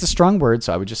also hate's a strong word,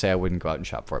 so I would just say I wouldn't go out and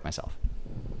shop for it myself.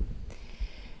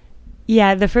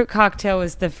 Yeah, the fruit cocktail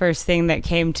was the first thing that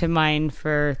came to mind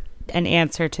for an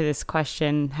answer to this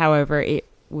question. However, it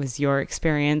was your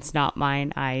experience, not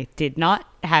mine. I did not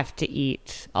have to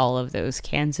eat all of those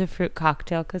cans of fruit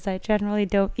cocktail because I generally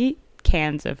don't eat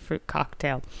cans of fruit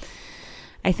cocktail.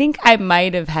 I think I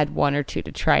might have had one or two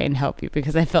to try and help you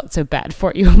because I felt so bad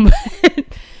for you.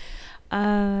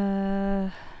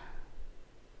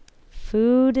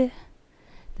 Food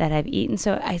that I've eaten.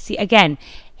 So I see, again,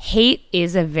 hate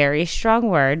is a very strong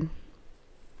word.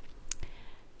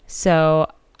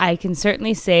 So I can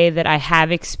certainly say that I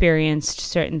have experienced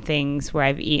certain things where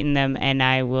I've eaten them and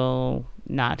I will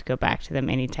not go back to them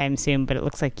anytime soon, but it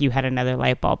looks like you had another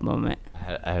light bulb moment.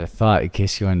 I had a thought in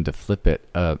case you wanted to flip it,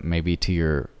 maybe to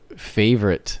your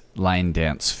favorite line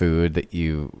dance food that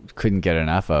you couldn't get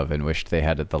enough of and wished they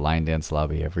had at the line dance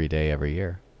lobby every day, every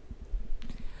year.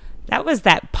 That was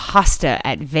that pasta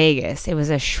at Vegas. It was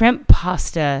a shrimp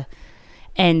pasta.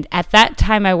 And at that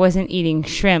time, I wasn't eating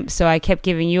shrimp, so I kept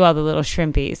giving you all the little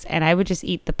shrimpies. And I would just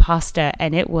eat the pasta,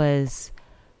 and it was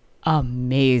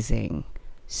amazing.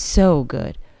 So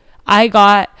good. I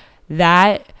got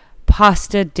that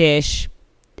pasta dish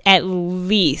at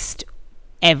least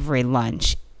every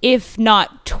lunch, if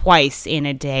not twice in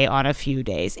a day on a few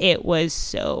days. It was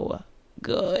so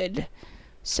good.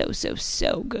 So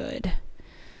good.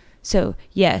 So,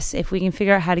 yes, if we can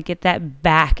figure out how to get that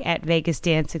back at Vegas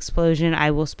Dance Explosion, I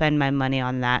will spend my money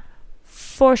on that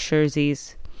for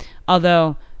surezies.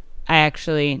 Although, I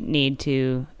actually need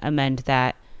to amend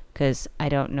that because I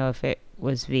don't know if it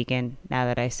was vegan now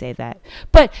that I say that.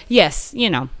 But, yes,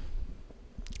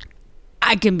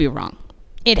 I can be wrong.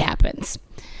 It happens.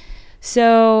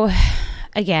 So,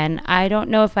 again, I don't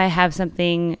know if I have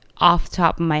something off the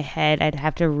top of my head. I'd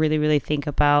have to really, really think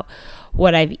about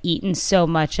what I've eaten so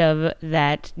much of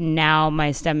that now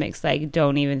my stomach's like,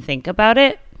 don't even think about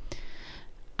it.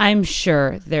 I'm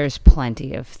sure there's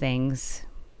plenty of things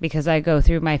because I go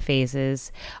through my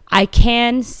phases. I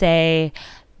can say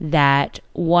that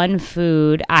one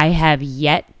food I have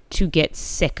yet to get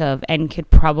sick of and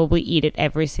could probably eat it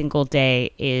every single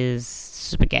day is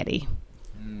spaghetti.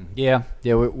 Yeah,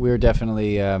 we're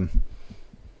definitely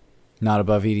not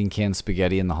above eating canned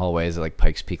spaghetti in the hallways at like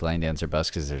Pikes Peak Line Dancer Bus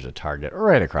because there's a Target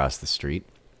right across the street.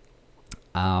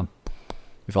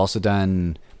 We've also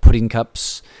done pudding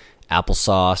cups,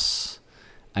 applesauce.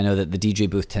 I know that the DJ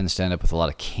booth tends to end up with a lot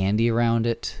of candy around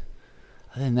it.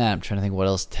 Other than that, I'm trying to think what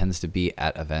else tends to be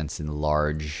at events in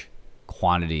large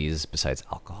quantities besides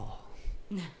alcohol.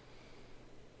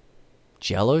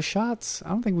 Jello shots? I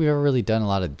don't think we've ever really done a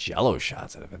lot of Jello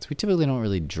shots at events. We typically don't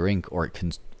really drink or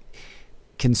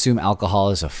consume alcohol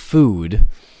as a food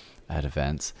at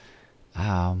events.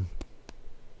 There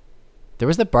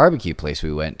was that barbecue place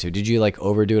we went to. Did you like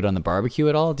overdo it on the barbecue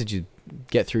at all? Did you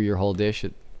get through your whole dish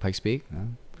at Pikes Peak? No?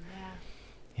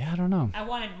 Yeah, I don't know. I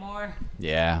wanted more.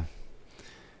 Yeah.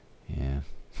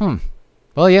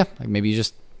 Well, yeah. Like maybe you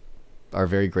just are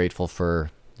very grateful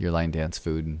for your line dance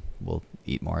food and we'll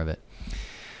eat more of it.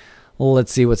 Well,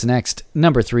 let's see what's next.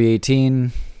 Number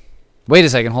 318. Wait a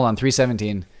second. Hold on.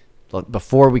 317.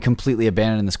 Before we completely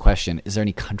abandon this question, is there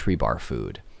any country bar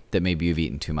food that maybe you've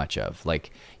eaten too much of?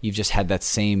 Like you've just had that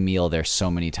same meal there so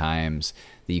many times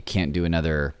that you can't do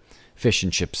another fish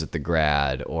and chips at the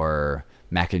Grad or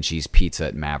mac and cheese pizza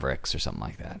at Mavericks or something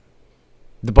like that.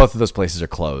 Both of those places are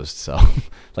closed, so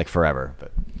like forever.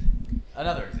 But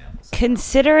another example.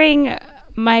 Considering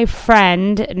my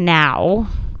friend now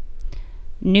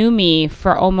knew me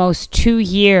for almost 2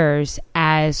 years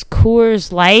as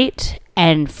Coors Light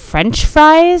and French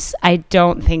fries, I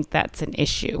don't think that's an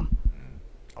issue.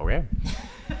 Okay.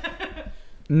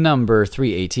 Number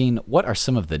 318. What are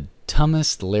some of the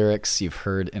dumbest lyrics you've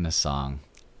heard in a song?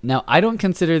 Now, I don't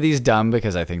consider these dumb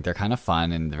because I think they're kind of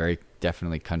fun and very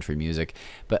definitely country music.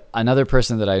 But another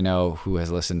person that I know who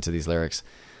has listened to these lyrics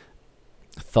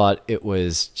thought it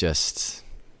was just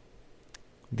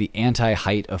the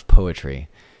anti-height of poetry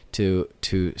to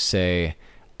say,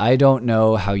 I don't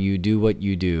know how you do what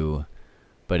you do,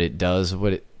 but it does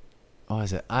what it... Oh,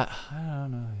 is it? I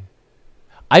don't know.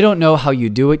 I don't know how you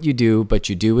do what you do, but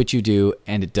you do what you do,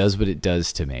 and it does what it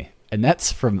does to me. And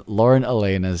that's from Lauren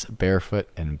Elena's Barefoot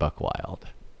and Buck Wild.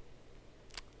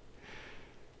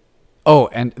 Oh,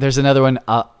 and there's another one.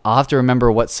 I'll have to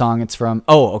remember what song it's from.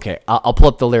 Oh, okay. I'll pull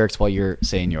up the lyrics while you're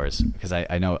saying yours, because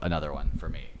I know another one for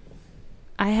me.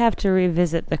 I have to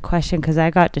revisit the question because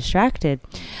I got distracted.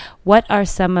 What are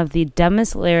some of the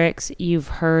dumbest lyrics you've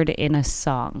heard in a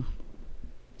song?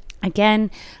 Again,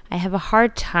 I have a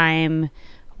hard time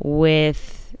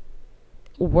with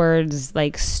words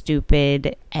like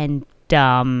stupid and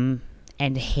dumb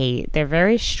and hate. They're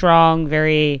very strong,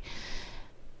 very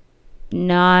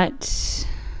not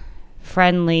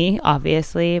friendly,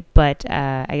 obviously, but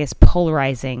I guess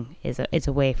polarizing is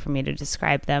a way for me to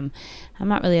describe them. I'm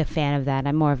not really a fan of that.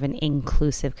 I'm more of an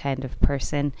inclusive kind of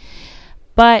person.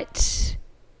 But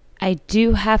I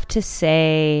do have to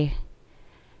say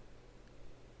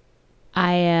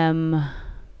I am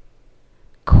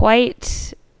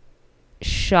quite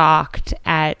shocked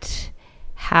at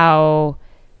how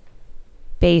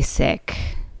basic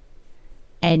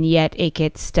and yet it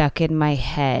gets stuck in my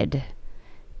head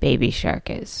Baby Shark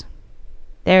is.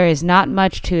 There is not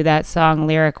much to that song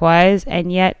lyric-wise,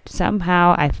 and yet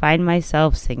somehow I find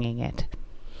myself singing it.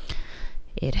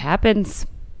 It happens.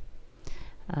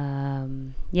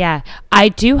 Yeah, I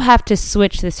do have to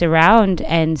switch this around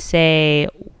and say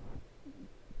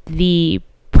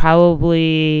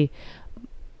probably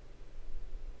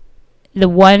the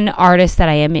one artist that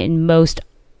I am in most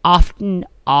often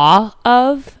awe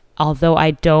of, although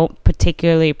I don't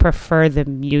particularly prefer the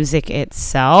music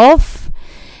itself,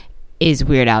 is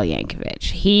Weird Al Yankovic.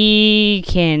 He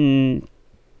can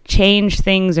change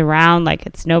things around like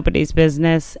it's nobody's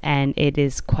business, and it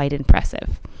is quite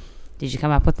impressive. Did you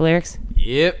come up with the lyrics?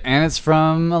 Yep, and it's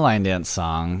from a line dance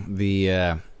song.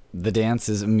 The dance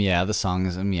is yeah, the song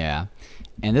is yeah.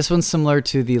 And this one's similar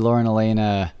to the Lauren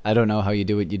Elena, I don't know how you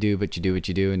do what you do, but you do what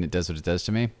you do, and it does what it does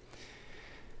to me.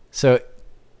 So,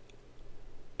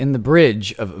 in the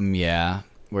bridge of yeah,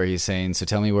 where he's saying, so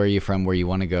tell me where you from, where you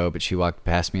want to go, but she walked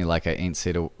past me like I ain't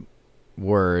said a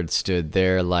word, stood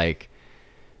there like,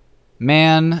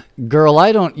 man, girl,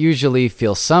 I don't usually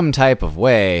feel some type of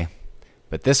way,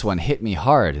 but this one hit me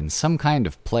hard in some kind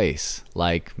of place,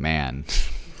 like, man.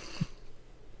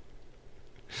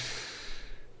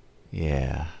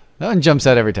 Yeah. That one jumps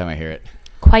out every time I hear it.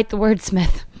 Quite the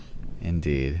wordsmith.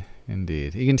 Indeed.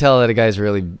 You can tell that a guy's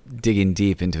really digging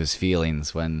deep into his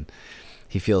feelings when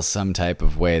he feels some type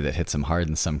of way that hits him hard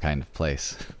in some kind of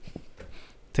place.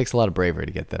 It takes a lot of bravery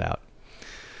to get that out.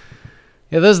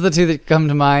 Yeah, those are the two that come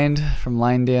to mind from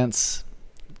Line Dance.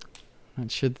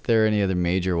 Not sure that there are any other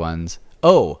major ones.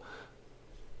 Oh,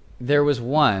 there was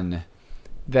one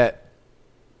that...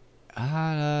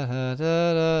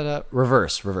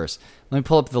 Reverse. Let me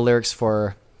pull up the lyrics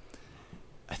for...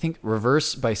 I think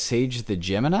Reverse by Sage the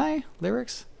Gemini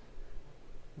lyrics.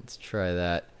 Let's try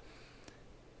that.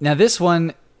 Now, this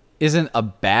one isn't a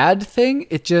bad thing.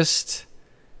 It just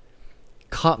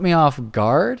caught me off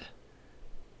guard.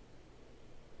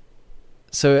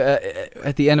 So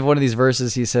at the end of one of these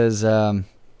verses, he says, so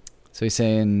he's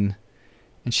saying,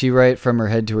 and she right from her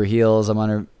head to her heels, I'm on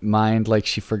her mind like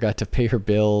she forgot to pay her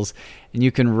bills. And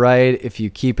you can write if you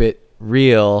keep it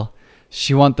real.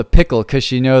 She want the pickle because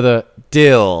she know the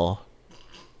dill.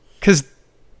 Because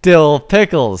dill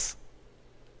pickles.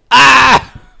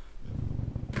 Ah!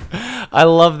 I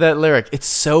love that lyric. It's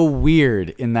so weird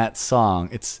in that song.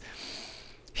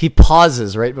 He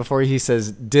pauses right before he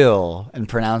says dill and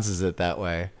pronounces it that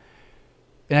way.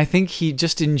 And I think he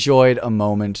just enjoyed a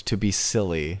moment to be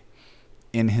silly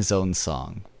in his own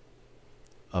song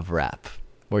of rap,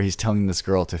 where he's telling this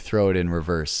girl to throw it in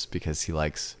reverse because he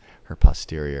likes her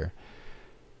posterior.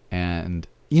 And,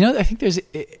 I think there's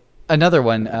another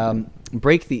one,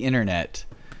 Break the Internet.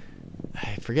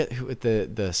 I forget who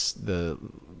the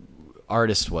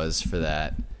artist was for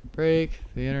that. Break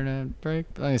the Internet,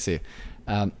 let me see.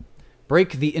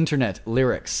 Break the Internet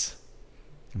lyrics.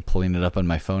 I'm pulling it up on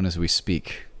my phone as we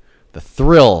speak. The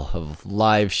thrill of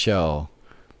live show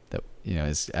that,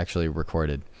 is actually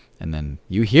recorded. And then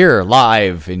you hear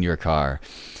live in your car.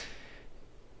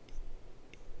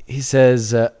 He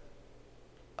says...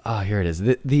 here it is.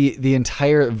 The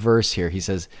entire verse here. He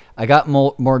says, I got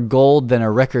more gold than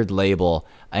a record label.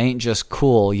 I ain't just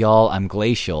cool, y'all. I'm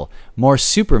glacial. More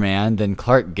Superman than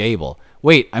Clark Gable.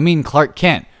 Wait, I mean Clark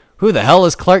Kent. Who the hell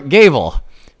is Clark Gable?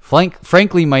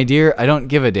 Frankly, my dear, I don't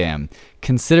give a damn.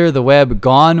 Consider the web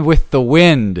gone with the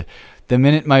wind. The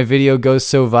minute my video goes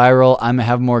so viral, I'm gonna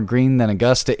have more green than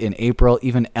Augusta in April.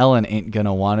 Even Ellen ain't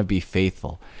gonna want to be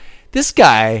faithful. This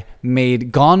guy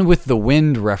made Gone with the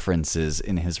Wind references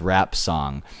in his rap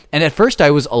song. And at first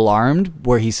I was alarmed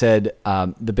where he said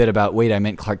the bit about, wait, I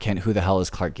meant Clark Kent, who the hell is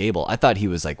Clark Gable? I thought he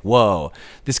was like, whoa,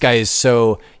 this guy is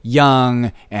so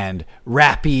young and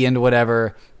rappy and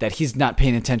whatever that he's not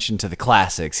paying attention to the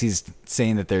classics. He's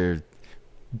saying that they're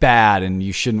bad and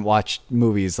you shouldn't watch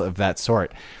movies of that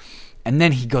sort. And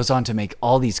then he goes on to make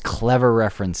all these clever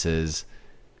references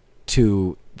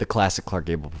to the classic Clark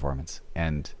Gable performance.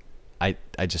 And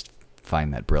I just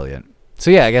find that brilliant.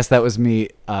 So yeah, I guess that was me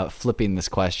flipping this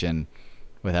question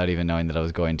without even knowing that I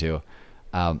was going to.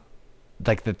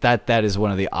 Like that is one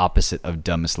of the opposite of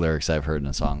dumbest lyrics I've heard in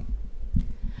a song.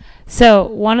 So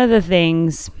one of the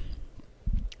things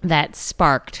that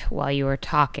sparked while you were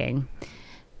talking,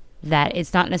 that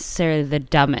it's not necessarily the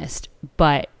dumbest,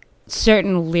 but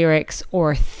certain lyrics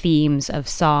or themes of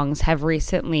songs have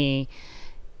recently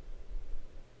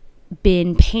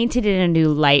been painted in a new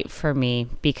light for me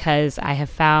because I have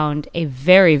found a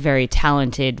very, very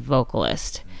talented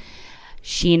vocalist,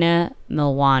 Sheena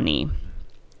Milwani.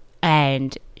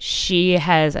 And she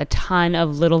has a ton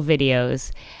of little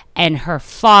videos, and her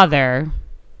father,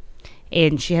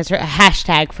 and she has a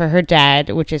hashtag for her dad,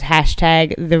 which is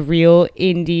hashtag the real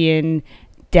Indian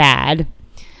dad,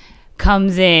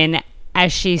 comes in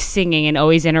as she's singing and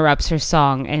always interrupts her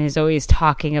song and is always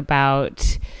talking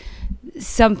about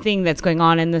something that's going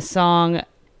on in the song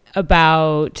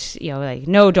about, like,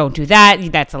 no, don't do that.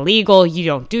 That's illegal. You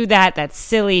don't do that. That's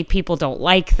silly. People don't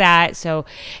like that. So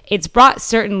it's brought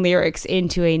certain lyrics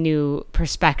into a new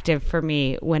perspective for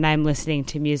me when I'm listening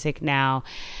to music now.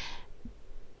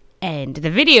 And the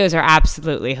videos are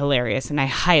absolutely hilarious, and I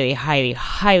highly, highly,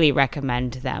 highly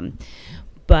recommend them.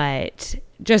 But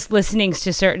just listening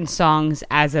to certain songs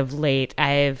as of late,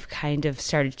 I've kind of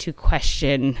started to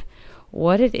question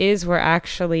what it is we're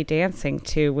actually dancing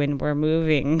to when we're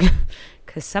moving,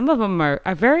 because some of them are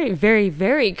very, very,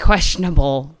 very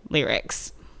questionable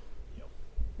lyrics.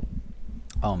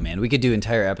 Oh man, we could do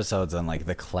entire episodes on like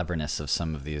the cleverness of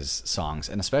some of these songs,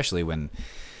 and especially when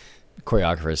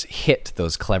choreographers hit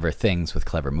those clever things with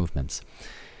clever movements.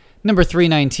 Number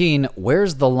 319,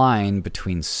 where's the line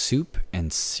between soup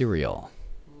and cereal?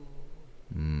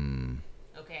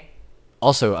 Okay.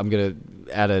 Also, I'm going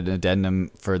to add an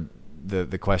addendum for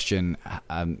the question,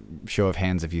 show of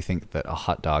hands if you think that a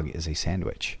hot dog is a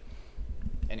sandwich.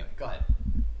 Anyway, go ahead.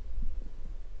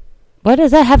 What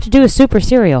does that have to do with soup or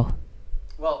cereal?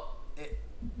 Well,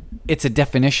 it's a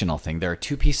definitional thing. There are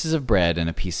two pieces of bread and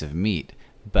a piece of meat,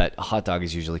 but a hot dog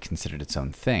is usually considered its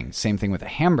own thing. Same thing with a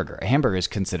hamburger. A hamburger is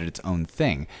considered its own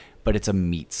thing, but it's a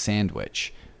meat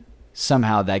sandwich.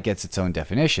 Somehow that gets its own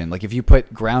definition. Like if you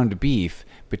put ground beef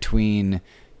between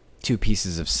two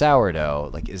pieces of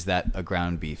sourdough, like is that a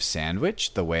ground beef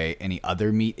sandwich the way any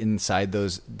other meat inside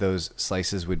those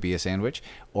slices would be a sandwich?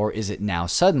 Or is it now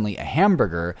suddenly a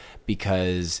hamburger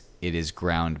because it is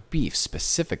ground beef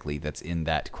specifically that's in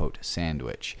that, quote,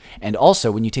 sandwich? And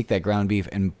also, when you take that ground beef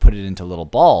and put it into little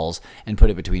balls and put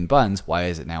it between buns, why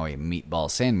is it now a meatball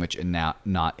sandwich and now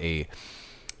not a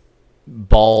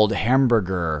bald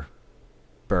hamburger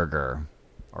burger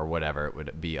or whatever it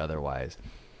would be otherwise?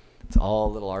 It's all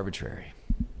a little arbitrary.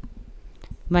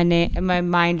 My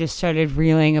mind just started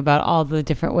reeling about all the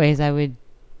different ways I would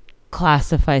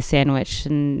classify sandwich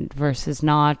and versus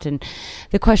not, and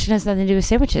the question has nothing to do with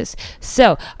sandwiches.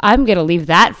 So I'm going to leave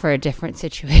that for a different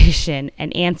situation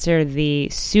and answer the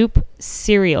soup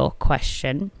cereal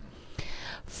question.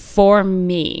 For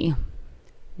me,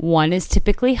 one is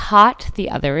typically hot, the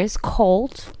other is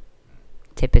cold,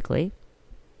 typically,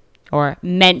 or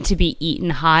meant to be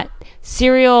eaten hot.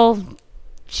 Cereal,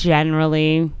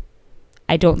 generally,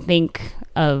 I don't think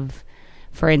of,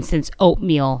 for instance,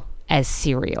 oatmeal as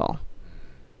cereal.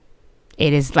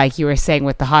 It is, like you were saying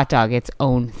with the hot dog, its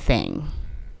own thing.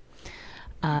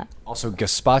 Also,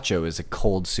 gazpacho is a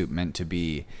cold soup meant to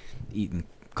be eaten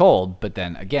cold, but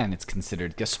then again, it's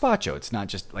considered gazpacho. It's not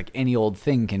just like any old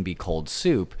thing can be cold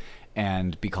soup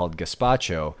and be called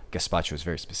gazpacho. Gazpacho is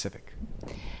very specific.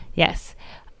 Yes.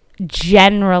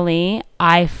 Generally,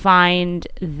 I find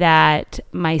that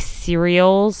my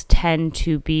cereals tend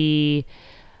to be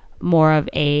more of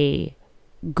a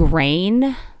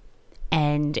grain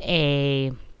and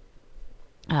a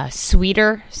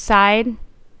sweeter side,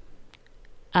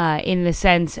 in the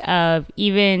sense of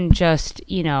even just,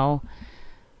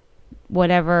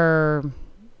 whatever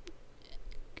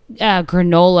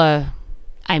granola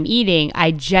I'm eating,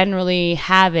 I generally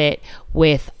have it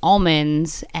with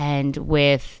almonds and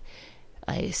with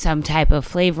some type of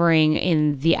flavoring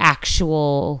in the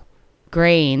actual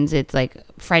grains. It's like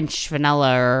French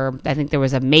vanilla, or I think there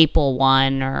was a maple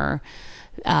one, or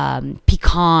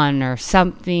pecan, or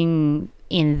something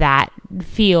in that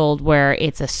field where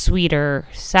it's a sweeter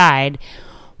side.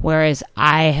 Whereas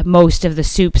most of the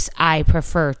soups I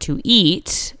prefer to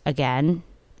eat, again,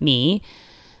 me,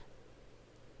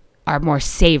 are more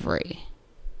savory.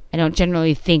 I don't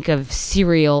generally think of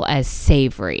cereal as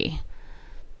savory.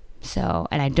 So,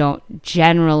 and I don't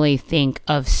generally think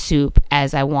of soup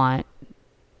as I want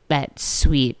that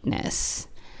sweetness.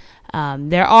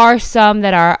 There are some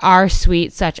that are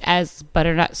sweet, such as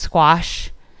butternut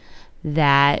squash,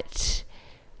 that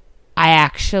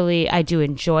I do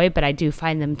enjoy, but I do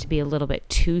find them to be a little bit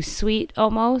too sweet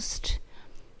almost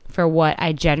for what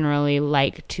I generally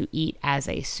like to eat as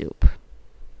a soup.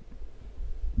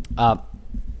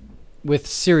 With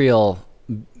cereal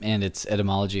and its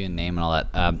etymology and name and all that,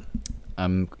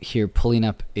 I'm here pulling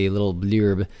up a little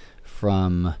blurb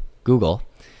from Google.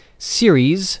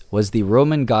 Ceres was the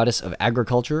Roman goddess of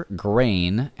agriculture,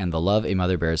 grain, and the love a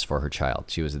mother bears for her child.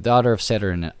 She was the daughter of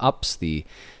Saturn and Ups, the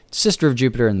sister of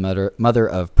Jupiter and mother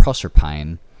of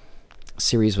Proserpine.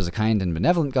 Ceres was a kind and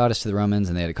benevolent goddess to the Romans,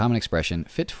 and they had a common expression,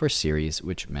 fit for Ceres,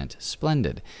 which meant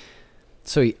splendid.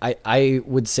 So I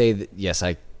would say that, yes,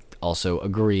 I also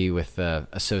agree with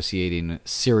associating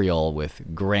cereal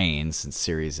with grain, since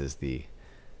Ceres is the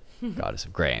goddess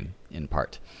of grain, in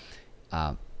part.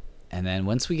 And then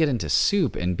once we get into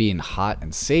soup and being hot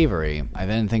and savory, I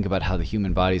then think about how the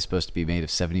human body is supposed to be made of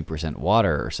 70%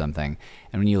 water or something.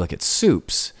 And when you look at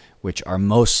soups, which are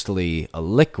mostly a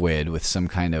liquid with some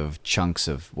kind of chunks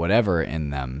of whatever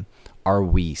in them, are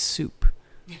we soup?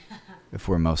 If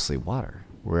we're mostly water,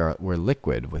 we're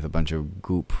liquid with a bunch of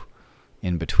goop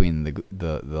in between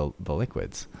the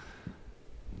liquids.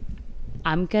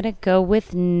 I'm gonna go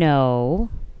with no,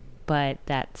 but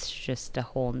that's just a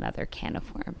whole nother can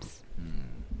of worms.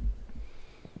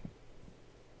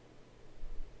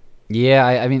 Yeah,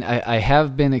 I mean, I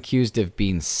have been accused of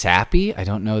being sappy. I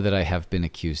don't know that I have been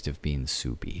accused of being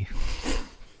soupy.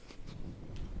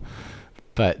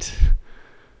 But,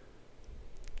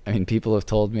 I mean, people have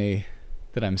told me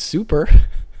that I'm super,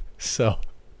 so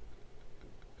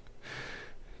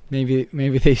maybe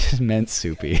they just meant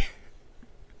soupy.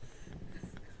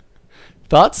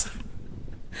 Thoughts?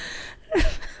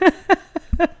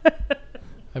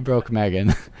 I broke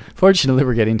Megan. Fortunately,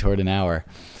 we're getting toward an hour.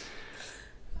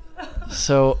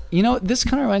 So, this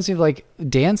kind of reminds me of like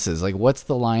dances. Like, what's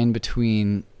the line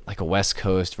between like a West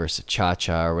Coast versus a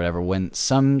cha-cha or whatever, when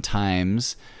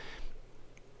sometimes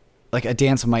like a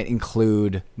dance might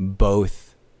include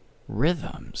both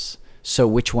rhythms. So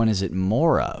which one is it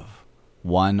more of?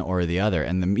 One or the other?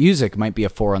 And the music might be a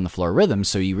 4 on the floor rhythm,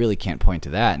 so you really can't point to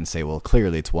that and say, well,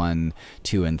 clearly it's 1,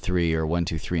 2, and 3, or 1,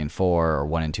 2, 3, and 4, or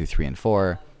 1 and 2, 3, and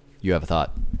 4. You have a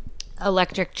thought?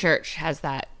 Electric Church has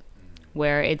that,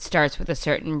 where it starts with a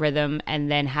certain rhythm and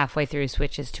then halfway through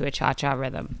switches to a cha-cha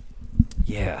rhythm.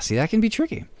 Yeah, see, that can be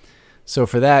tricky. So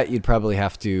for that, you'd probably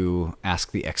have to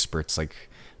ask the experts like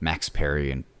Max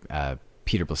Perry and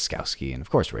Peter Blaskowski, and of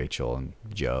course Rachel and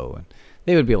Joe, and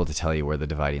they would be able to tell you where the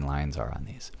dividing lines are on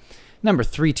these. Number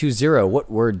 320, what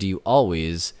word do you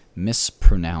always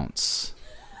mispronounce?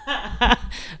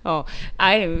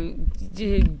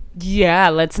 Yeah,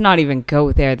 let's not even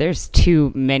go there. There's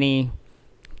too many.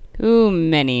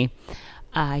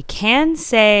 I can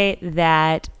say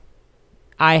that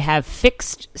I have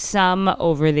fixed some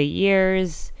over the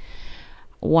years.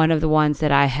 One of the ones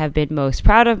that I have been most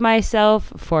proud of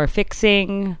myself for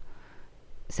fixing,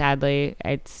 sadly,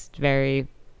 it's very,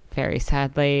 very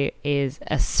sadly, is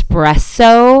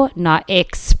espresso, not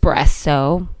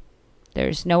espresso.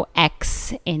 There's no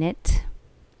X in it.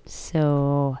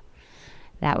 So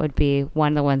that would be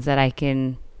one of the ones that I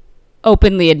can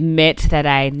openly admit that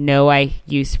I know I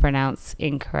used to pronounce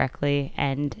incorrectly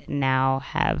and now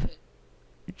have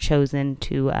chosen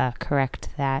to correct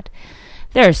that.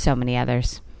 There are so many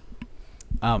others.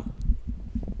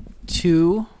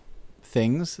 Two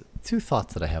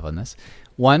thoughts that I have on this.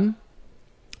 One,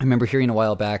 I remember hearing a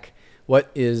while back,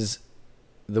 what is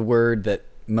the word that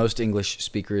most English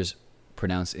speakers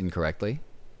pronounce incorrectly?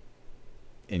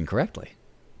 Incorrectly.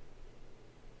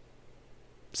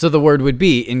 So the word would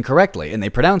be incorrectly, and they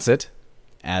pronounce it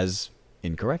as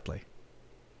incorrectly.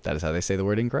 That is how they say the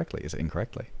word incorrectly, is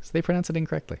incorrectly. So they pronounce it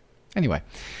incorrectly. Anyway.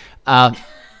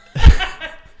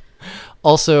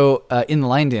 Also, in the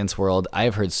line dance world,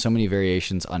 I've heard so many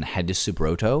variations on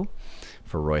Hadisubroto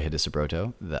for Roy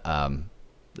Hadisubroto.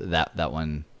 That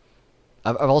one.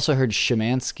 I've also heard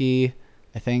Szymanski,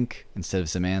 I think, instead of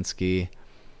Szymanski.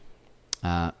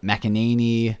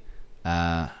 McEnany,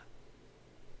 as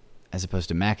opposed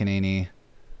to McEnany.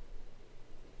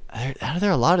 There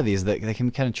are a lot of these that can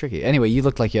be kind of tricky. Anyway, you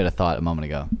looked like you had a thought a moment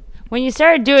ago. When you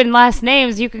started doing last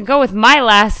names, you can go with my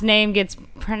last name gets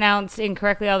pronounced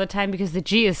incorrectly all the time because the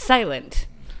G is silent.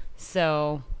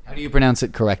 So how do you pronounce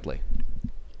it correctly?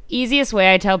 Easiest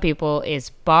way I tell people is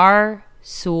Bar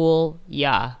Sul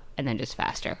Ya, and then just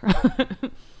faster.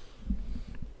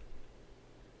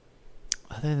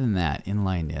 Other than that, in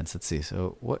line dance, let's see.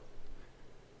 So what?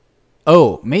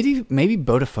 Oh, maybe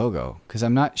Botafogo, because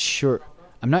I'm not sure.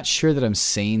 I'm not sure that I'm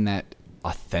saying that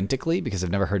authentically because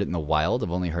I've never heard it in the wild.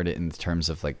 I've only heard it in terms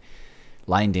of like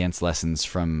line dance lessons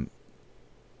from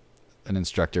an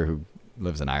instructor who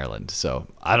lives in Ireland. So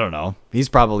I don't know. He's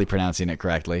probably pronouncing it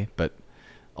correctly, but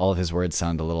all of his words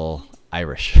sound a little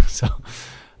Irish. So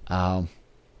other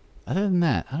than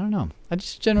that, I don't know. I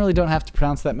just generally don't have to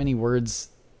pronounce that many words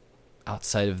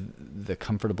outside of the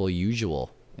comfortable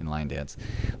usual in line dance.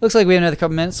 Looks like we have another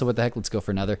couple minutes, so what the heck, let's go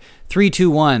for another. 3, 2,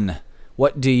 1.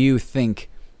 What do you think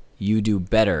you do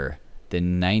better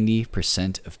than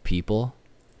 90% of people?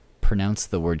 Pronounce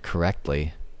the word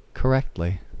correctly.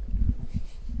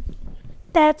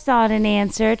 That's not an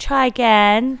answer. Try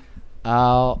again.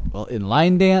 Well, in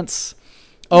line dance...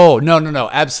 Oh, no.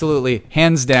 Absolutely.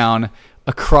 Hands down,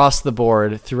 across the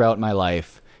board throughout my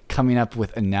life, coming up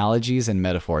with analogies and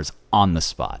metaphors on the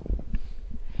spot.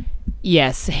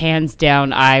 Yes, hands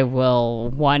down, I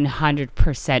will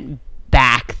 100%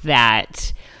 back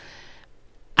that.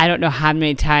 I don't know how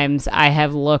many times I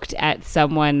have looked at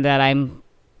someone that I'm,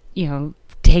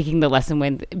 taking the lesson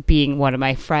with, being one of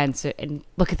my friends, and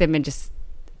look at them and just,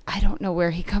 I don't know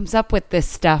where he comes up with this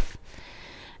stuff.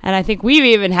 And I think we've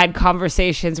even had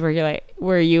conversations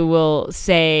where you will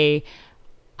say,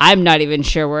 I'm not even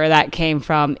sure where that came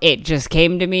from. It just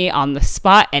came to me on the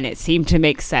spot and it seemed to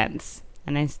make sense.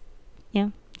 And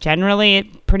generally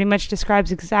it pretty much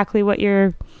describes exactly what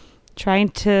you're trying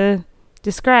to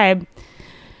describe.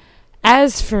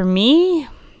 As for me,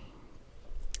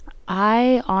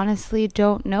 I honestly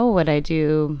don't know what I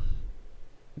do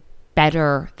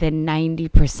better than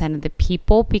 90% of the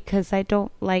people because I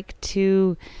don't like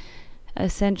to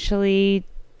essentially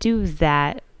do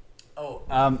that.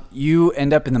 You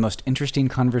end up in the most interesting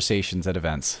conversations at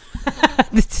events.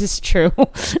 This is true.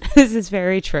 This is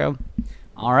very true.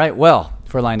 All right. Well,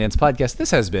 for Line Dance Podcast,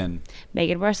 this has been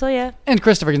Megan Barcelia and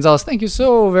Christopher Gonzalez. Thank you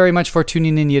so very much for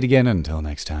tuning in yet again. Until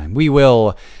next time, we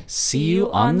will see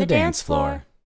you on the dance floor.